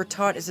misogyny we're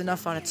taught is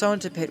enough on its own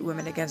to pit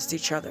women against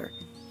each other.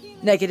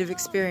 Negative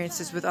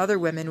experiences with other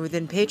women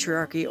within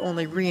patriarchy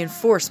only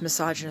reinforce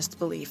misogynist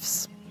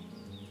beliefs.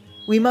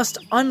 We must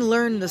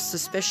unlearn this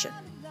suspicion.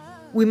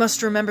 We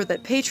must remember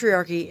that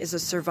patriarchy is a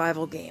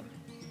survival game.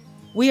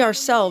 We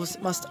ourselves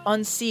must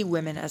unsee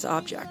women as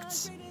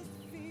objects.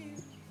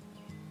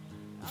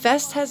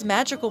 Fest has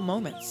magical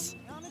moments.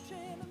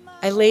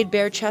 I laid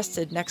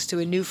bare-chested next to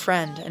a new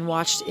friend and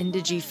watched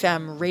Indigi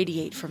Femme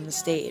radiate from the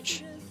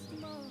stage.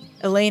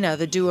 Elena,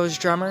 the duo's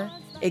drummer,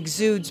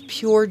 exudes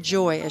pure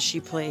joy as she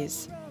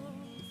plays.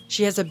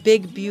 She has a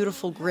big,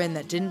 beautiful grin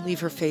that didn't leave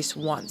her face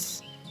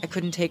once. I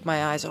couldn't take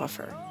my eyes off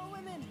her.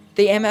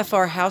 The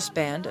MFR house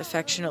band,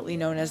 affectionately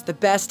known as the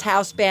best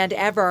house band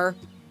ever,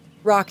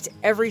 rocked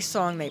every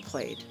song they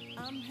played.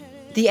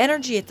 The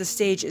energy at the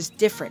stage is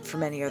different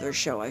from any other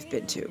show I've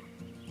been to.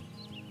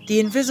 The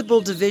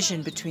invisible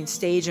division between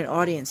stage and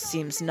audience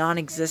seems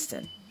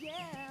non-existent.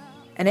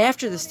 And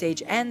after the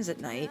stage ends at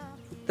night,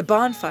 the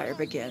bonfire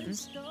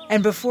begins,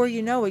 and before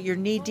you know it, you're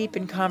knee-deep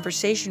in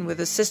conversation with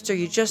a sister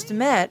you just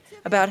met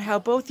about how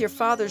both your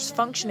father's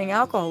functioning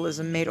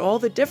alcoholism made all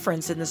the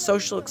difference in the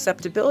social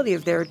acceptability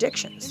of their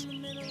addictions.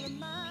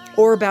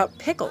 Or about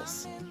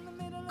pickles,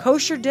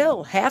 kosher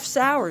dill, half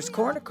sours,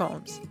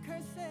 cornicones.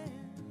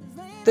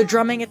 The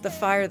drumming at the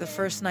fire the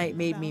first night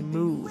made me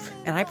move,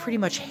 and I pretty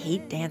much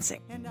hate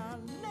dancing.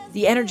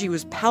 The energy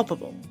was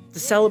palpable, the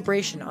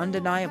celebration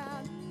undeniable.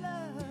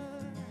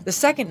 The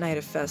second night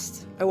of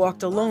Fest, I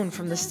walked alone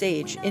from the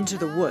stage into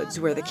the woods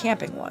where the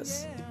camping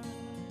was.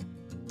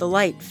 The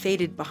light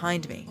faded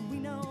behind me,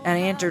 and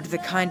I entered the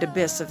kind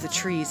abyss of the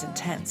trees and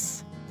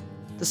tents.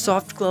 The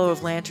soft glow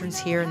of lanterns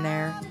here and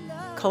there,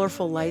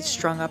 colorful lights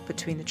strung up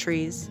between the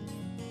trees.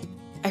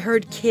 I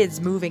heard kids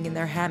moving in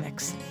their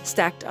hammocks,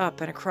 stacked up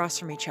and across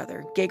from each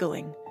other,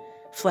 giggling,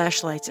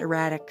 flashlights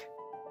erratic.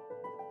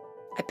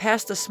 I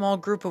passed a small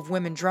group of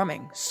women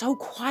drumming, so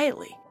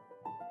quietly.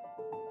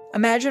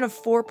 Imagine a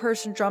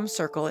 4-person drum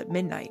circle at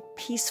midnight,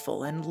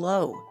 peaceful and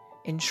low,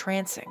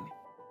 entrancing.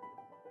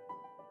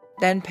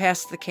 Then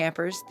past the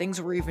campers, things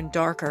were even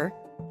darker,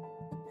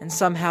 and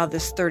somehow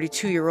this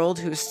 32-year-old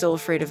who was still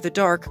afraid of the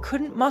dark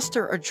couldn't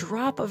muster a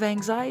drop of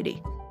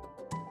anxiety.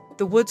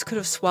 The woods could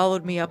have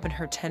swallowed me up in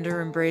her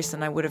tender embrace,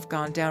 and I would have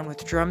gone down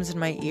with drums in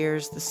my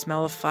ears, the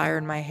smell of fire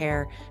in my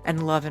hair,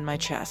 and love in my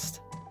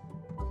chest.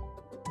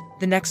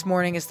 The next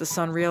morning, as the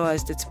sun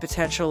realized its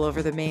potential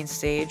over the main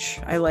stage,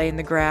 I lay in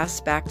the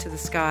grass, back to the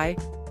sky,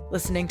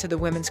 listening to the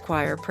women's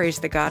choir praise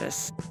the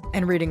goddess,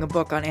 and reading a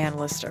book on Anne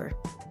Lister.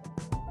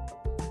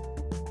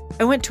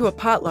 I went to a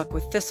potluck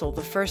with Thistle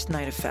the first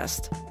night of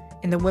Fest,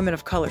 in the Women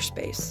of Color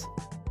space.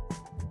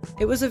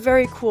 It was a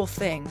very cool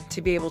thing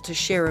to be able to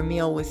share a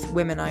meal with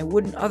women I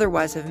wouldn't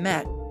otherwise have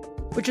met,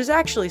 which is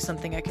actually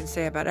something I can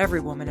say about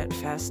every woman at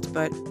Fest,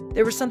 but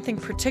there was something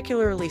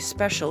particularly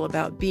special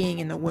about being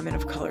in the Women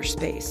of Color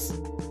space.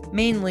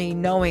 Mainly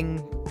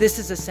knowing this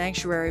is a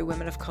sanctuary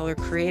women of color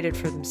created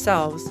for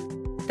themselves,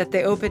 that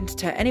they opened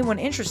to anyone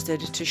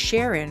interested to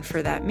share in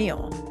for that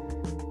meal.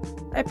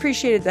 I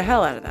appreciated the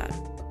hell out of that.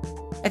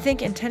 I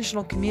think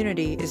intentional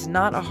community is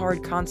not a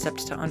hard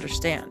concept to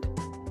understand.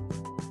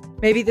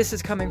 Maybe this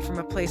is coming from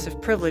a place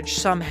of privilege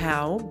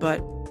somehow,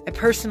 but I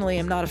personally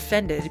am not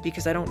offended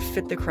because I don't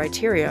fit the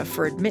criteria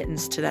for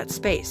admittance to that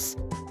space.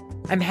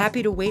 I'm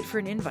happy to wait for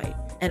an invite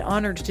and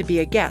honored to be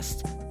a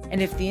guest,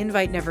 and if the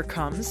invite never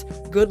comes,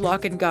 good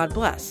luck and God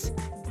bless.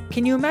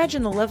 Can you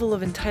imagine the level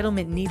of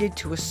entitlement needed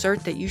to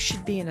assert that you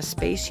should be in a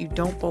space you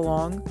don't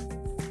belong?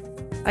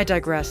 I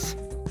digress.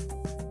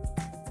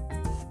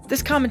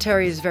 This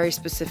commentary is very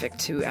specific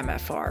to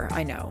MFR,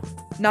 I know.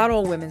 Not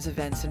all women's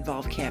events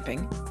involve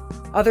camping.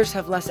 Others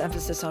have less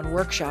emphasis on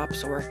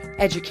workshops or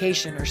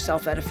education or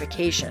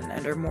self-edification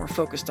and are more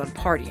focused on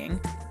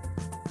partying.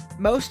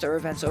 Most are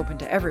events open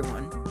to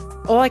everyone.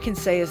 All I can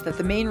say is that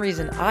the main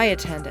reason I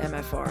attend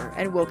MFR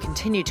and will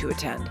continue to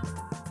attend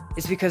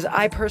is because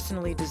I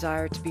personally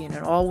desire to be in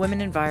an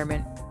all-women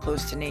environment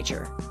close to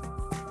nature.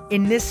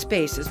 In this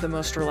space is the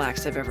most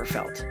relaxed I've ever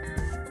felt.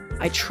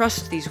 I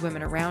trust these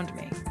women around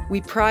me.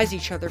 We prize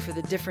each other for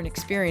the different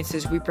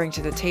experiences we bring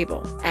to the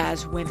table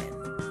as women.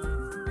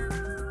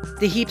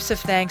 The heaps of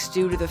thanks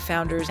due to the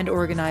founders and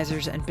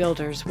organizers and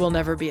builders will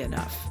never be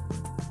enough.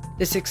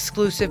 This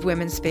exclusive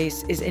women's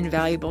space is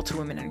invaluable to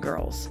women and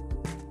girls.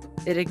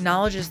 It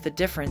acknowledges the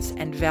difference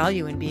and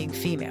value in being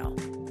female.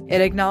 It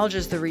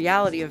acknowledges the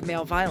reality of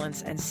male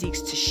violence and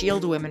seeks to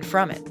shield women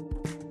from it.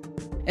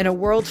 In a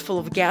world full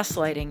of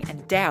gaslighting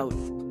and doubt,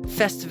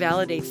 Fest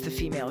validates the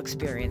female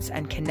experience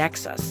and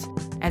connects us,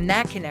 and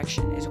that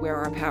connection is where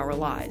our power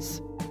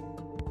lies.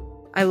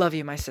 I love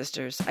you, my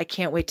sisters. I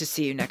can't wait to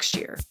see you next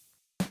year.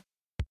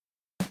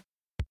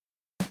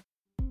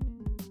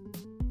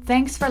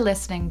 Thanks for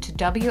listening to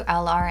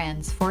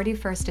WLRN's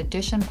 41st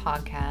edition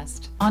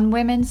podcast on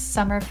women's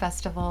summer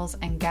festivals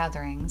and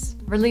gatherings,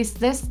 released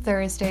this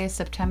Thursday,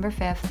 September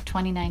 5th,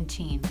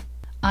 2019.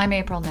 I'm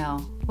April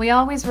No. We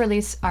always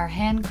release our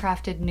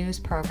handcrafted news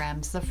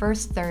programs the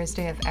first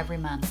Thursday of every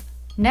month.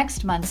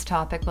 Next month's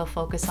topic will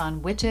focus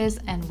on witches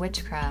and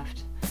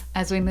witchcraft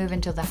as we move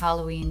into the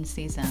Halloween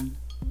season.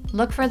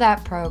 Look for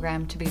that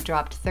program to be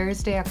dropped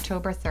Thursday,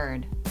 October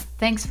 3rd.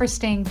 Thanks for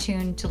staying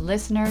tuned to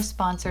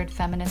listener-sponsored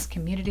feminist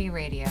community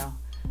radio,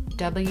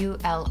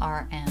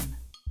 WLRN.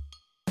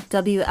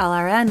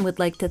 WLRN would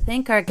like to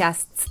thank our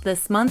guests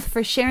this month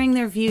for sharing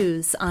their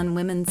views on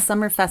women's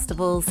summer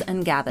festivals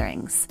and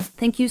gatherings.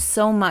 Thank you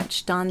so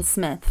much, Dawn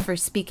Smith, for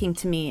speaking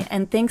to me,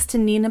 and thanks to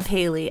Nina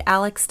Paley,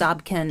 Alex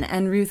Dobkin,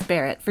 and Ruth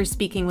Barrett for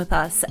speaking with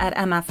us at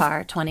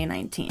MFR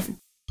 2019.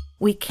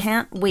 We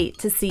can't wait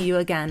to see you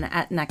again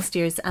at next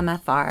year's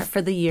MFR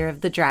for the Year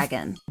of the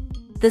Dragon.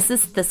 This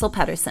is Thistle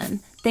Pedersen.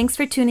 Thanks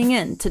for tuning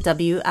in to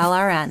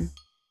WLRN.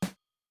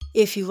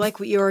 If you like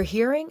what you are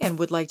hearing and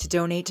would like to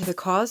donate to the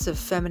cause of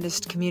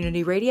feminist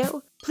community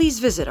radio, please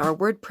visit our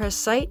WordPress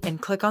site and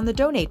click on the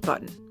donate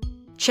button.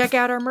 Check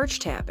out our merch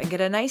tab and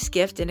get a nice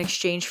gift in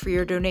exchange for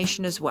your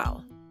donation as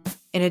well.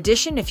 In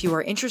addition, if you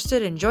are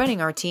interested in joining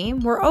our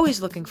team, we're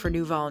always looking for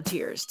new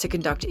volunteers to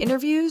conduct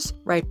interviews,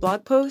 write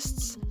blog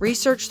posts,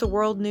 research the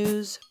world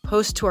news,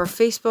 post to our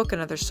Facebook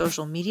and other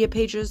social media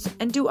pages,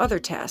 and do other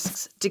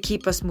tasks to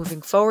keep us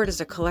moving forward as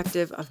a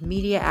collective of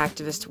media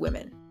activist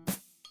women.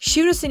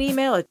 Shoot us an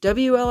email at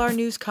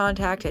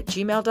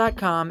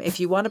wlrnewscontact@gmail.com if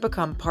you want to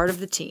become part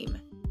of the team.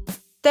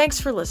 Thanks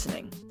for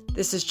listening.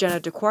 This is Jenna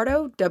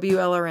DeQuarto,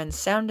 WLRN's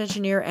sound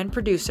engineer and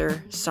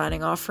producer,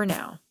 signing off for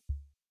now.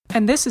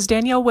 And this is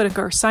Danielle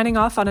Whitaker, signing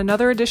off on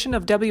another edition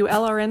of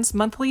WLRN's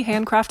monthly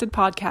handcrafted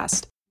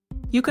podcast.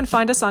 You can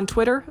find us on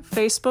Twitter,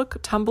 Facebook,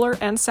 Tumblr,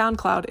 and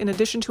SoundCloud, in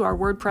addition to our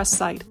WordPress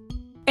site.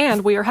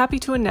 And we are happy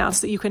to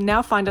announce that you can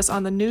now find us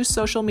on the new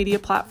social media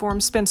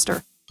platform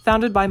Spinster,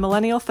 founded by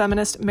millennial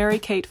feminist Mary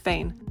Kate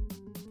Fain.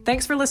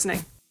 Thanks for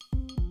listening.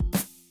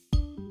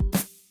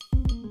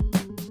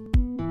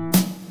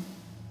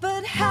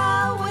 But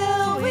how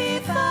will we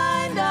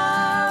find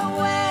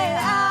our way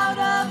out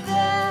of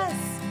this?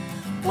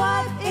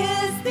 What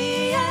is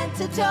the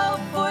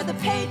antidote for the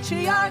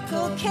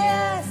patriarchal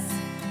kiss?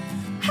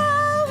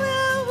 How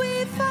will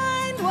we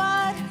find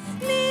what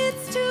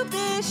needs to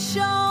be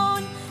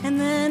shown? And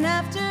then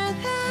after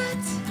that,